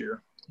last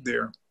year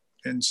there.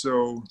 And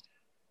so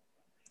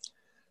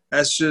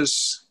that's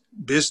just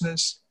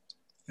business.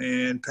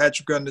 And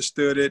Patrick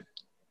understood it,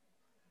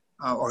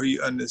 or he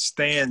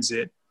understands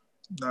it.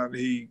 Not that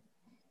he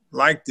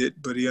liked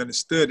it, but he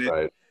understood it.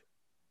 Right.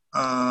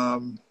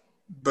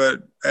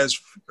 But as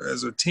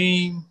a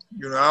team,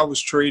 I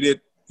was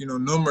traded,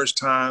 numerous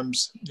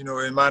times, in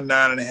my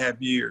 9.5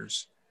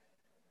 years.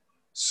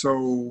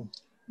 So,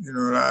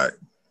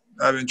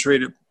 I've been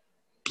traded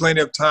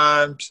plenty of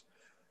times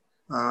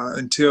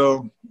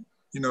until,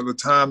 the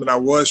time that I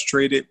was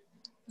traded.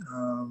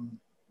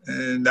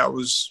 And that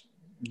was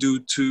due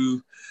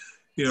to,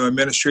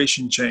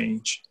 administration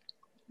change.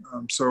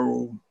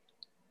 So,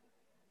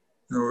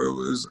 it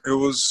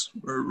was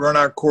a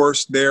run-out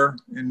course there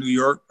in New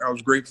York. I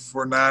was grateful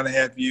for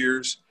 9.5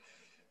 years.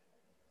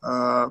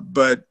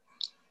 But,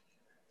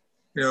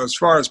 as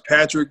far as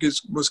Patrick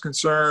was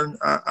concerned,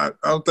 I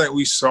don't think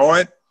we saw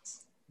it,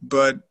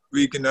 but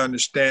we can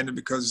understand it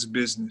because it's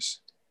business.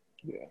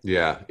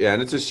 Yeah.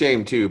 And it's a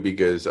shame too,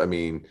 because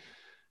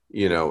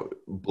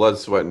blood,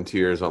 sweat, and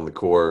tears on the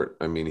court.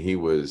 He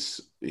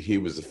was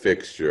a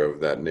fixture of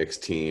that Knicks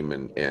team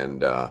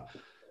and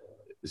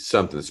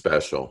something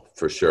special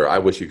for sure. I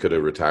wish he could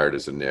have retired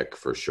as a Knick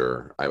for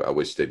sure. I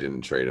wish they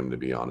didn't trade him, to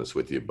be honest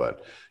with you,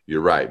 but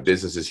you're right.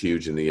 Business is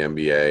huge in the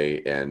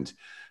NBA,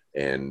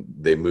 and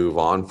they move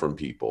on from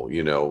people,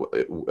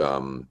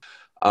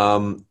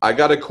 I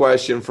got a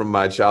question from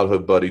my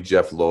childhood buddy,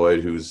 Jeff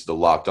Lloyd, who's the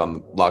Locked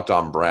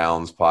On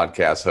Browns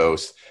podcast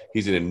host.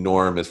 He's an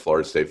enormous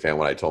Florida State fan.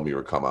 When I told him you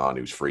were coming on,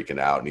 he was freaking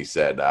out. And he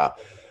said,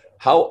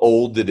 how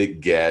old did it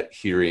get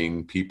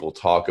hearing people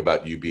talk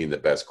about you being the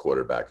best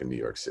quarterback in New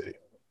York City?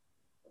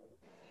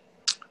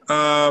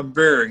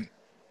 Very.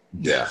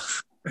 Yeah.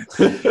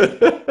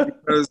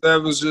 Because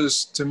that was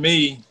just, to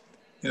me,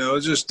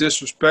 it's just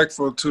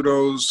disrespectful to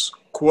those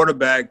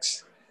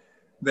quarterbacks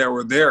that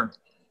were there,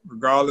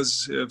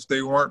 regardless if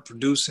they weren't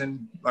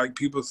producing like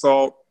people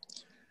thought.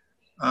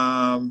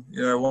 At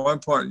one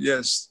point,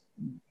 yes,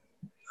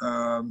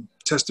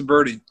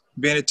 Testaverde,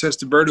 Benny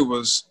Testaverde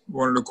was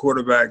one of the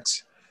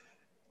quarterbacks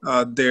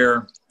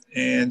there,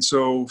 and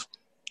so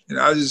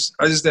I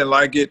just didn't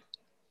like it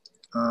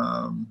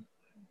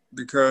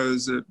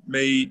because it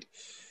made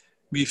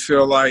me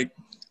feel like,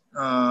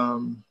 or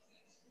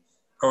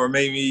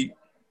made me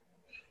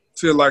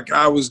feel like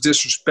I was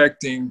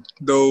disrespecting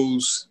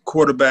those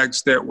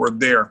quarterbacks that were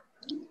there.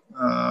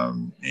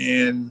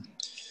 And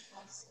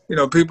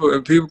people are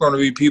going to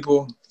be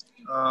people.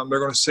 They're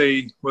going to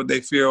say what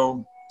they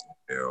feel,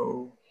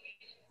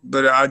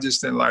 but I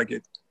just didn't like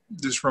it,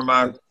 just from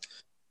my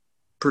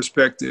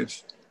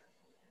perspective.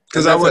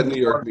 Because I wasn't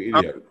New York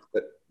media.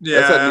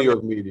 That's that New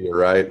York media,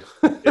 right?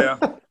 Yeah.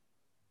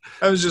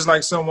 That was just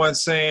like someone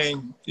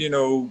saying,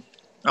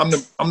 I'm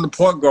the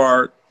point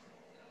guard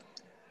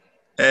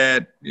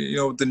at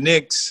the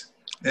Knicks,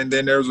 and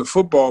then there was a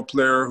football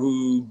player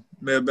who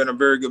may have been a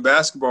very good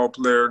basketball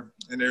player,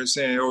 and they're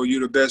saying, "Oh, you're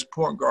the best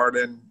point guard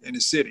in the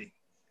city,"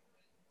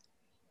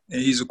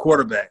 and he's a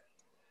quarterback.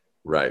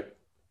 Right.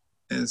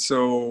 And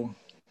so,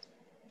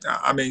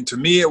 I mean, to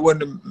me, it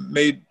wouldn't have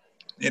made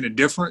any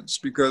difference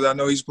because I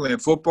know he's playing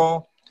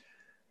football,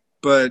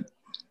 but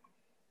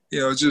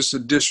it's just a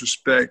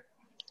disrespect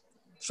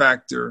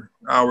factor.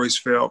 I always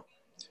felt,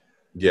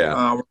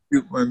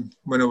 when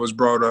it was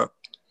brought up.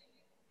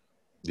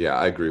 Yeah,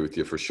 I agree with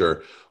you for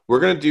sure. We're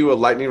going to do a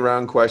lightning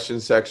round question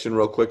section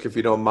real quick, if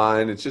you don't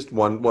mind. It's just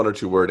one or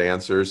two word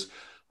answers.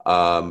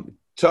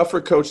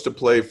 Tougher coach to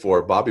play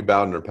for, Bobby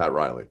Bowden or Pat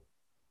Riley?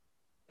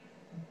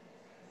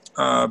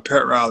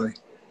 Pat Riley.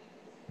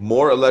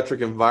 More electric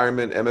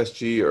environment,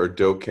 MSG or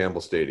Doak Campbell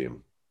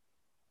Stadium?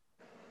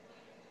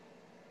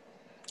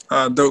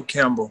 Doak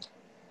Campbell.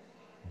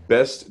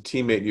 Best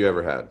teammate you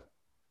ever had?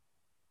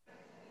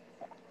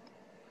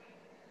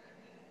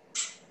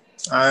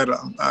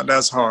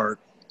 That's hard.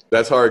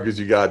 That's hard because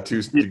you got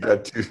two.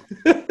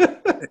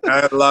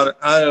 I had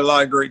a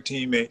lot of great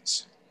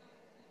teammates.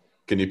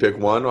 Can you pick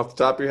one off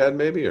the top of your head,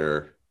 maybe,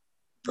 or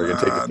you can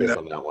take the fifth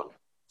on that one?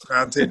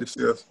 I'll take the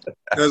fifth.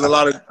 I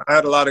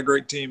had a lot of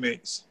great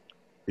teammates.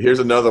 Here's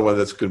another one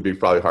that's going to be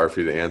probably hard for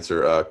you to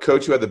answer.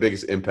 Coach who had the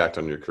biggest impact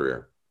on your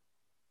career?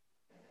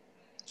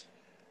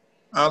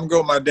 I'm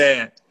going with my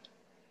dad.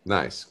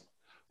 Nice.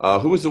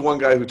 Who was the one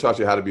guy who taught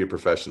you how to be a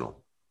professional?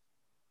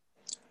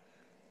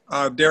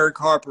 Derek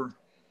Harper.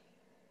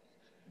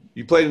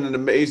 You played in an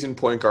amazing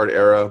point guard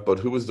era, but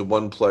who was the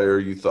one player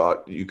you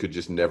thought you could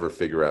just never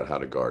figure out how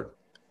to guard?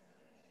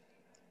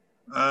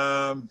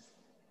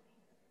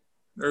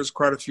 There's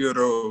quite a few of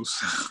those.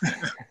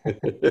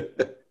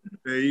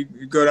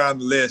 You go down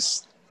the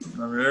list.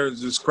 I mean,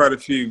 there's just quite a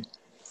few.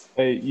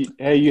 Hey,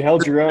 you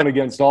held your own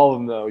against all of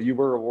them, though. You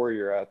were a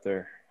warrior out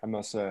there, I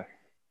must say.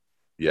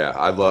 Yeah,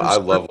 I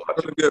love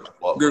watching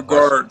good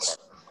guards.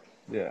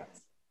 Yeah.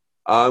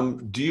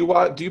 Do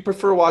you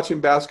prefer watching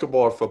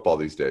basketball or football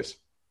these days?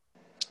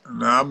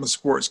 No, I'm a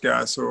sports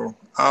guy, so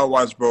I'll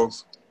watch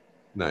both.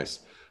 Nice.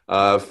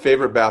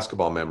 Favorite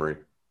basketball memory?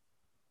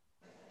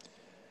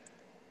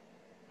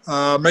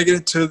 Making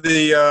it to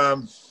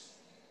the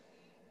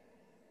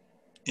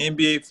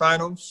NBA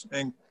Finals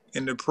and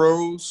in the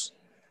pros,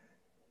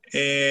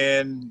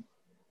 and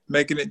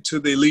making it to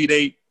the Elite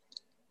Eight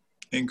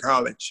in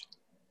college.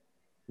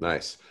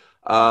 Nice.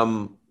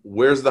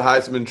 Where's the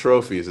Heisman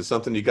Trophy? Is it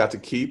something you got to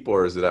keep,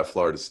 or is it at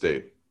Florida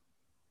State?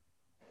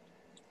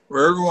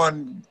 Where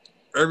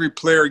every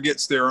player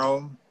gets their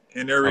own,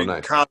 and every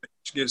college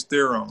gets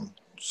their own.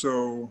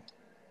 So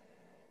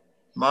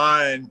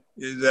mine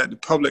is at the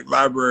public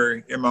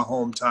library in my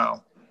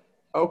hometown.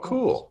 Oh,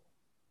 cool.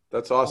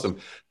 That's awesome.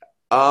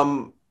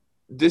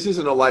 This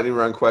isn't a lightning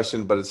round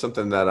question, but it's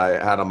something that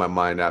I had on my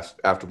mind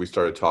after we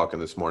started talking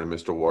this morning,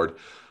 Mr. Ward.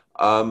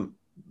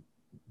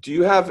 Do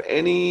you have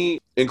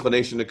any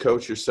inclination to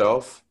coach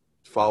yourself,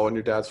 following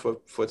your dad's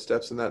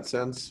footsteps in that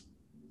sense?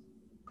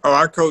 Oh,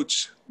 I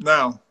coach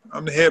now.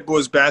 I'm the head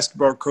boys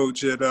basketball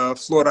coach at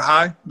Florida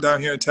High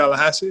down here in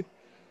Tallahassee.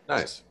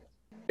 Nice.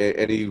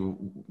 Any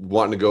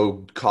wanting to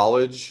go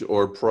college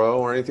or pro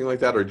or anything like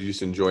that, or do you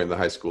just enjoy in the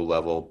high school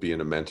level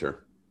being a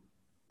mentor?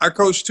 I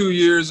coached 2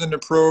 years in the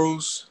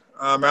pros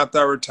after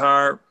I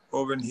retired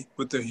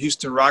with the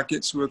Houston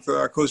Rockets with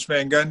Coach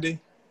Van Gundy.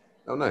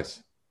 Oh,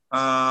 nice.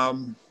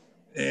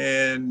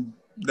 And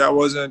that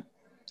wasn't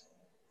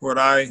what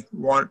I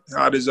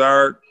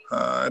desired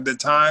at the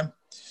time,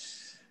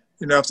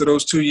 after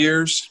those 2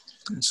 years.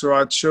 And so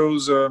I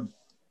chose a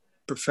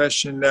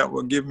profession that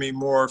will give me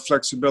more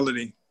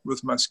flexibility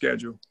with my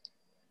schedule.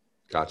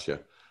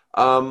 Gotcha.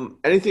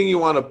 Anything you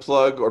want to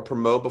plug or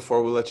promote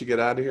before we let you get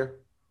out of here?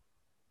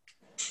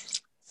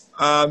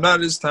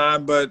 Not this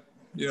time, but,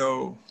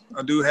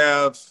 I do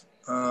have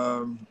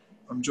I'm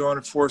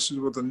joining forces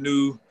with a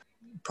new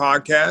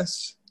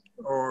podcast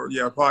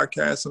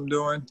I'm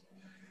doing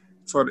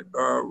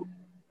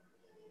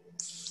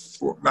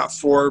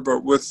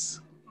with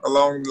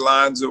along the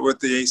lines of with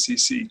the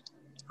ACC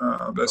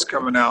that's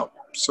coming out.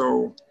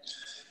 So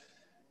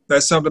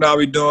that's something I'll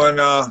be doing.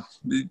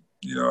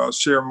 I'll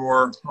share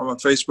more on my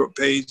Facebook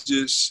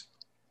pages,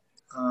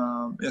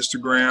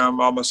 Instagram,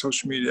 all my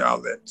social media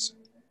outlets.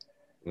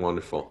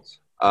 Wonderful.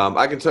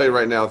 I can tell you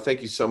right now,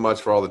 thank you so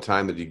much for all the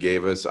time that you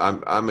gave us.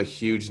 I'm a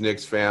huge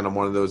Knicks fan. I'm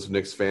one of those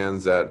Knicks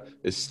fans that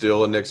is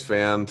still a Knicks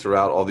fan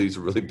throughout all these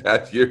really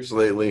bad years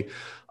lately.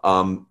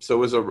 So it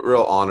was a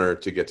real honor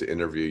to get to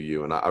interview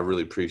you, and I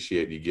really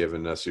appreciate you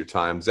giving us your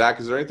time. Zach,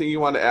 is there anything you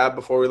want to add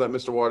before we let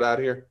Mr. Ward out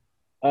here?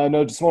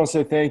 No, just want to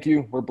say thank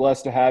you. We're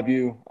blessed to have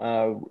you.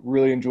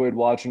 Really enjoyed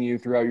watching you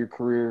throughout your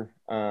career.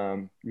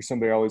 You're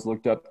somebody I always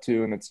looked up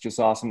to, and it's just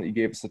awesome that you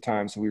gave us the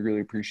time, so we really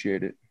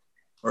appreciate it.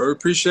 Well, we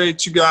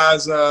appreciate you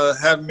guys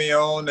having me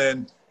on,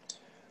 and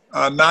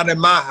not in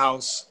my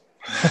house.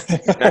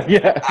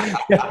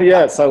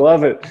 Yes, I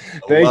love it.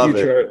 Thank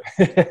you, Troy.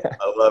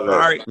 I love it. All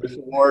right.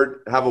 Mr.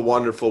 Ward, have a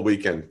wonderful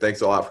weekend.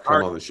 Thanks a lot for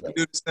coming on the show.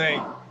 Do the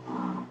same.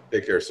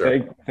 Take care,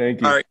 sir.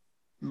 Thank you. All right.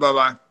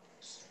 Bye-bye.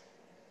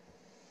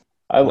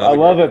 I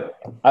love it.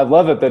 I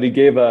love it that he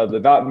gave the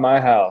 "Not in My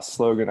House"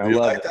 slogan. I you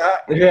love like it.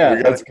 that?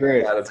 Yeah, that's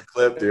great. That's a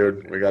clip,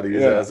 dude. We got to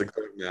use it as a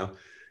clip now.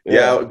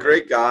 Yeah,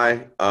 great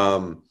guy.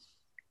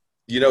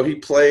 He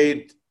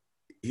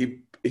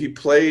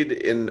played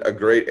in a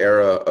great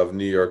era of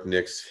New York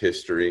Knicks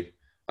history.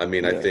 I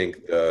mean, I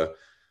think the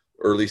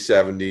early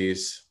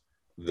 70s,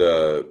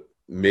 the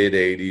mid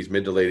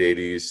to late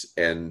 80s,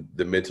 and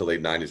the mid to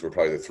late 90s were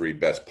probably the three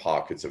best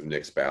pockets of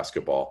Knicks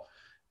basketball.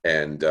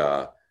 And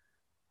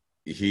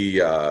he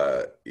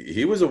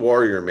was a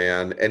warrior,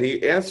 man, and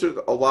he answered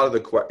a lot of the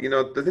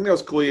the thing that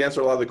was cool, he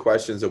answered a lot of the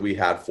questions that we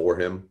had for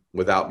him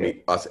without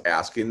us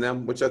asking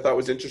them, which I thought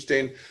was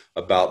interesting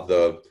about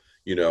the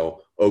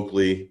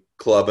Oakley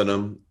clubbing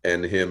him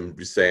and him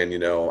just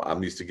saying,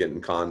 I'm used to getting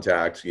in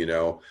contact.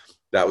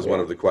 That was one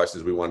of the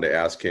questions we wanted to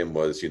ask him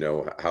was,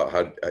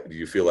 how do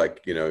you feel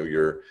like,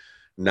 your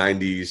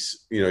 90s,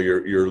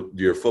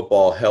 your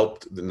football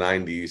helped the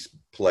 90s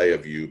play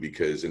of you,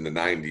 because in the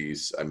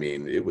 90s, I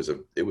mean, it was a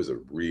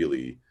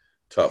really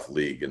tough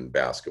league in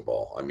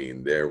basketball. I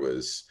mean, there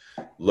was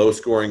low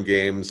scoring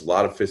games, a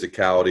lot of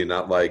physicality,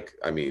 not like,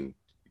 I mean,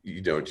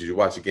 did you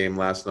watch a game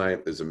last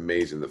night? It's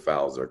amazing the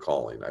fouls they're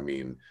calling. I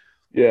mean,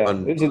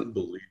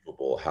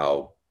 unbelievable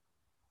how,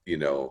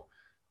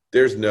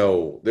 there's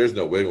no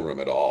wiggle room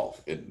at all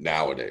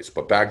nowadays.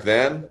 But back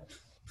then,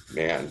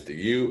 man,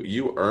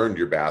 you earned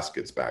your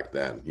baskets back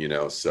then,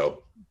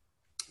 so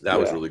that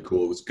was really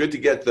cool. It was good to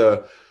get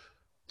the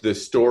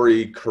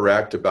story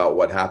correct about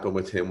what happened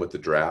with him with the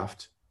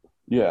draft.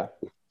 Yeah.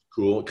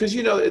 Cool. Because,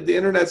 the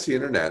internet's the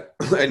internet,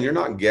 and you're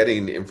not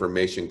getting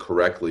information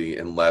correctly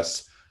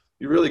unless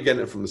you're really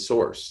getting it from the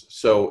source.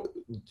 So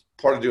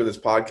part of doing this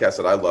podcast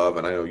that I love,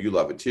 and I know you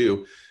love it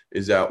too,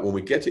 is that when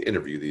we get to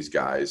interview these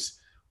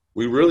guys,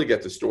 we really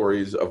get the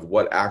stories of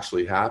what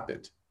actually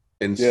happened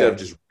instead of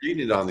just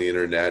reading it on the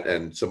internet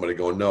and somebody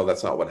going, no,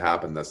 that's not what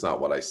happened. That's not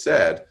what I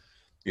said.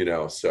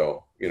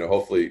 So,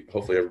 hopefully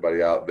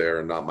everybody out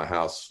there in Not My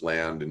House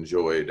land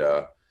enjoyed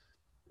the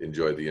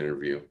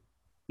interview.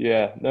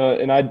 Yeah, no,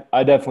 and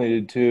I definitely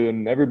did too.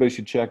 And everybody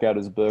should check out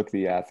his book,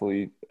 The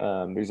Athlete.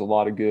 There's a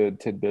lot of good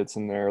tidbits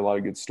in there, a lot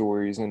of good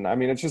stories. And I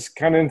mean, it's just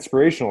kind of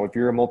inspirational if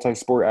you're a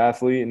multi-sport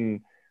athlete.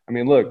 And I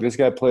mean, look, this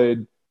guy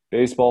played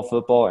baseball,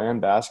 football, and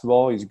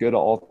basketball. He's good at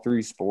all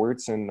three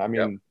sports. And I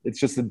mean, it's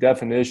just the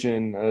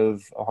definition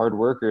of a hard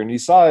worker. And you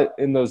saw it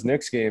in those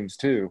Knicks games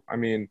too. I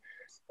mean,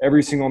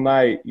 every single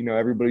night,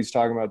 everybody's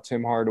talking about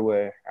Tim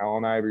Hardaway,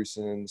 Allen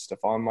Iverson,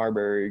 Stephon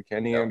Marbury,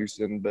 Kenny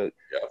Anderson, but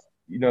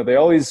they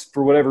always,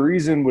 for whatever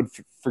reason, would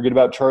forget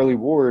about Charlie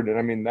Ward. And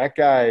I mean, that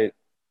guy,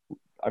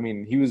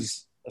 he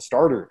was a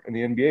starter in the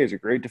NBA. He's a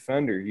great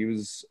defender. He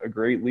was a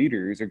great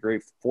leader. He's a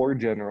great floor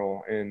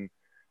general. And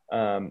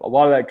a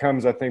lot of that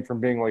comes, I think, from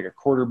being like a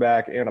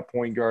quarterback and a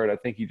point guard. I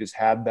think he just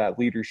had that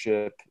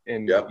leadership,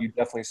 and you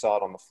definitely saw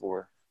it on the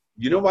floor.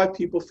 You know why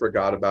people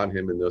forgot about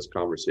him in those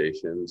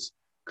conversations?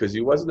 Because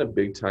he wasn't a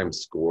big-time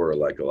scorer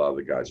like a lot of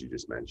the guys you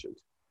just mentioned.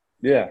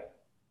 Yeah.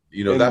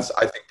 That's,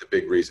 I think, the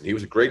big reason. He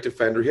was a great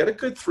defender. He had a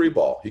good three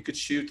ball. He could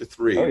shoot the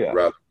three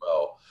rather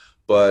well.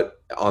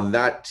 But on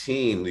that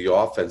team, the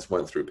offense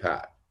went through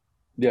Pat.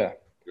 Yeah.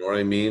 You know what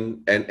I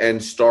mean?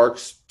 And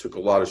Starks took a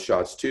lot of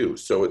shots too.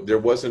 So there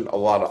wasn't a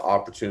lot of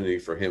opportunity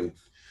for him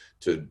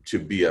to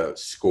be a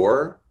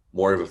scorer,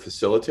 more of a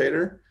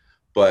facilitator.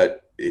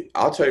 But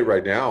I'll tell you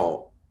right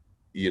now,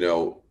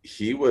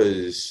 he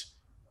was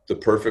the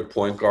perfect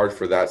point guard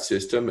for that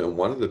system and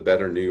one of the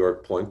better New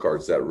York point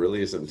guards that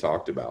really isn't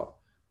talked about.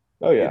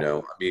 Oh, yeah.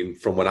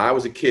 From when I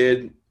was a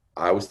kid,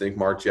 I always think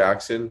Mark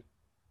Jackson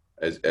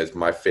as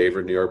my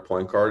favorite New York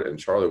point guard, and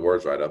Charlie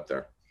Ward's right up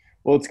there.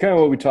 Well, it's kind of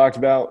what we talked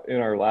about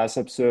in our last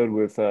episode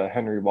with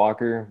Henry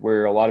Walker,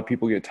 where a lot of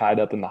people get tied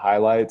up in the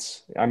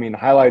highlights. I mean,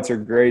 highlights are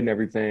great and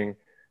everything.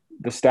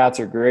 The stats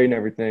are great and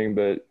everything,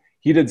 but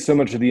he did so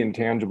much of the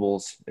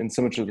intangibles and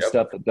so much of the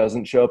stuff that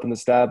doesn't show up in the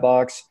stat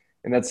box.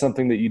 And that's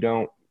something that you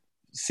don't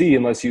see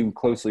unless you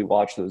closely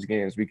watch those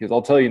games, because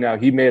I'll tell you now,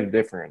 he made a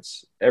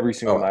difference every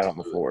single night on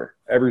the floor,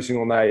 every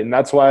single night. And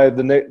that's why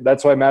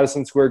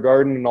Madison Square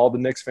Garden and all the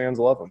Knicks fans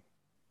love him.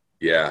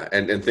 Yeah.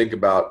 And think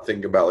about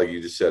like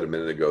you just said a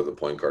minute ago, the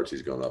point guards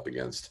he's going up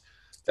against.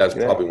 That's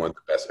probably one of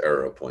the best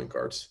era of point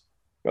guards.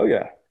 Oh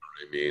yeah.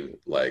 I mean,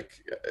 like,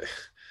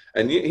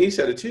 and he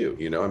said it too,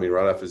 I mean,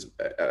 right out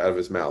of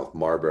his mouth,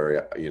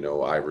 Marbury,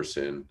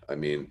 Iverson. I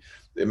mean,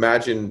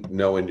 imagine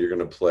knowing you're going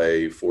to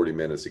play 40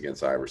 minutes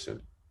against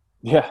Iverson.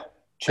 Yeah.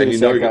 And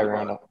you're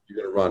going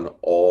to run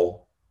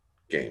all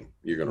game.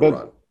 You're going to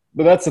run.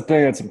 But that's the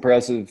thing that's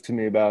impressive to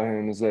me about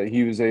him, is that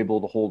he was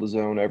able to hold his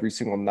own every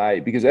single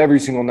night, because every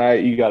single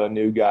night you got a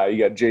new guy. You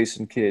got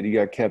Jason Kidd, you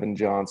got Kevin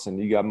Johnson,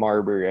 you got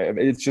Marbury. I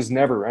mean, it's just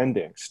never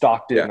ending.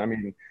 Stockton. Yeah. I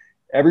mean,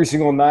 every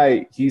single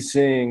night he's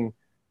seeing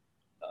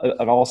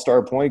an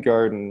all-star point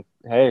guard, and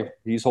hey,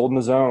 he's holding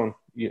his own.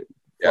 Yeah.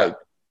 Like,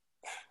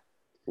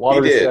 a lot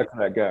of respect for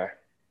that guy.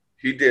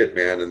 He did,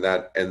 man. And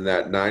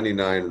that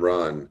 99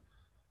 run,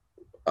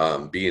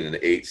 being an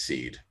 8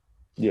 seed.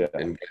 Yeah.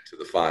 And get to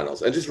the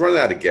finals and just run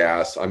out of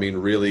gas. I mean,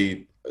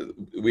 really,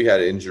 we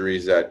had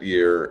injuries that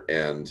year,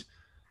 and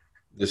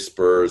the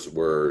Spurs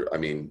were, I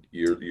mean,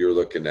 you're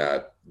looking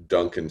at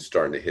Duncan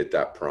starting to hit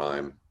that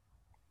prime,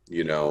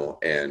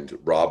 and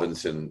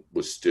Robinson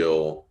was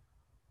still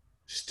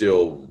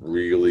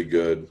really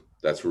good.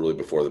 That's really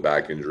before the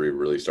back injury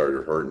really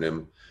started hurting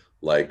him.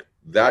 Like,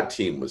 that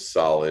team was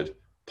solid.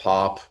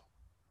 Pop's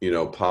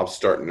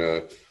starting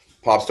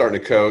to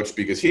coach,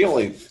 because he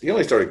only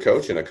started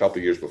coaching a couple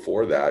years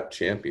before that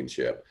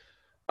championship.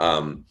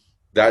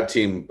 That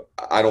team,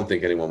 I don't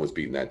think anyone was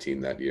beating that team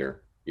that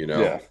year.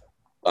 Yeah.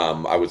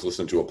 I was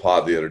listening to a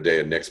pod the other day,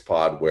 a Knicks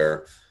pod,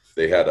 where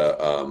they had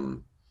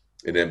an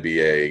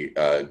NBA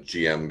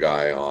GM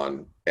guy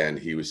on, and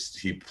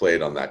he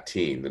played on that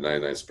team, the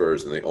 99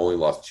 Spurs, and they only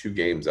lost 2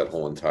 games that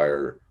whole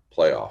entire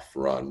playoff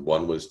run.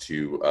 One was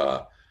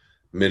to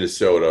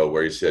Minnesota,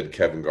 where he said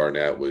Kevin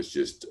Garnett was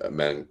just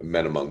men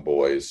among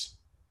boys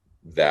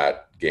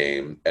that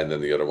game, and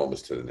then the other one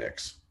was to the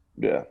Knicks.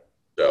 Yeah.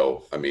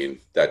 So, I mean,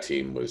 that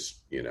team was,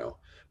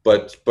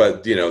 but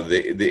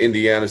the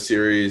Indiana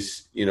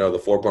series, the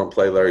 4-point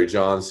play, Larry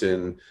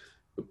Johnson,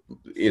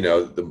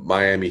 the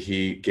Miami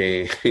Heat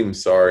game.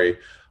 Sorry,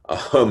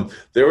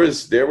 there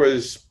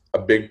was a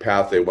big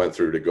path they went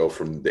through to go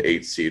from the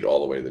 8th seed all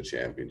the way to the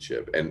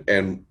championship,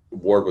 and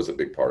Ward was a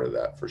big part of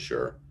that for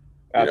sure.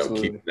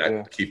 Absolutely.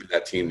 Keeping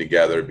that team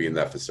together, being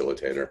that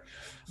facilitator.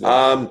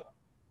 Yeah.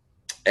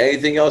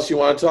 Anything else you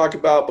want to talk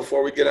about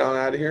before we get on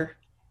out of here?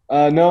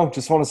 No,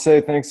 just want to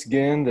say thanks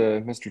again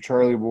to Mr.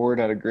 Charlie Ward.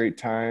 Had a great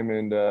time,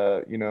 and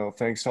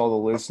thanks to all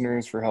the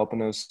listeners for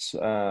helping us,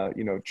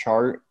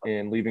 chart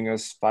and leaving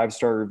us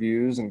 5-star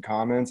reviews and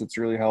comments. It's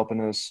really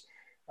helping us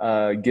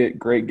get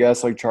great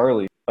guests like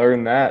Charlie. Other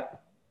than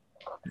that,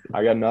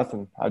 I got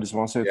nothing. I just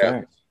want to say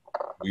thanks.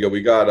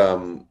 We got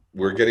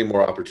we're getting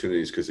more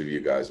opportunities because of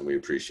you guys, and we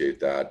appreciate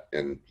that.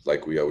 And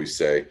like we always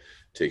say, it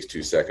takes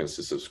 2 seconds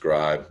to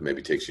subscribe, maybe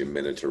takes you a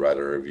minute to write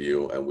a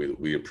review, and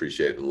we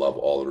appreciate and love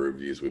all the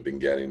reviews we've been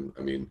getting.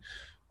 I mean,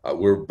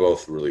 we're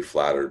both really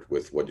flattered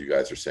with what you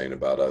guys are saying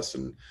about us,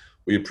 and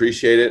we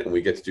appreciate it. And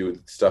we get to do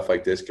stuff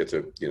like this, I get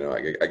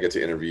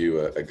to interview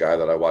a guy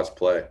that I watched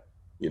play,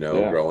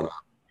 growing up,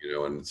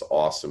 and it's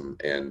awesome.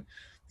 And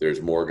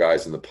there's more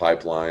guys in the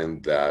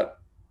pipeline that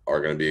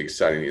are going to be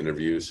exciting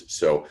interviews.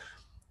 So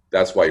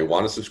that's why you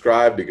want to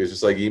subscribe, because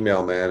just like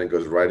email, man, it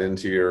goes right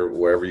into your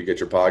wherever you get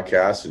your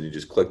podcasts, and you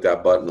just click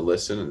that button to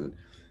listen.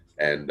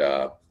 And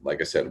like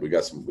I said, we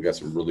got some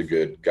really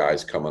good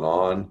guys coming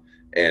on.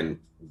 And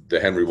the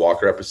Henry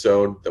Walker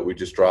episode that we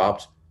just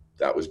dropped,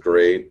 that was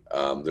great.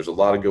 There's a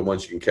lot of good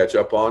ones you can catch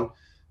up on.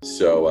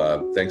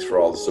 So thanks for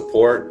all the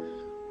support.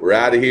 We're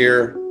out of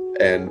here,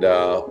 and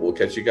we'll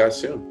catch you guys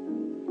soon.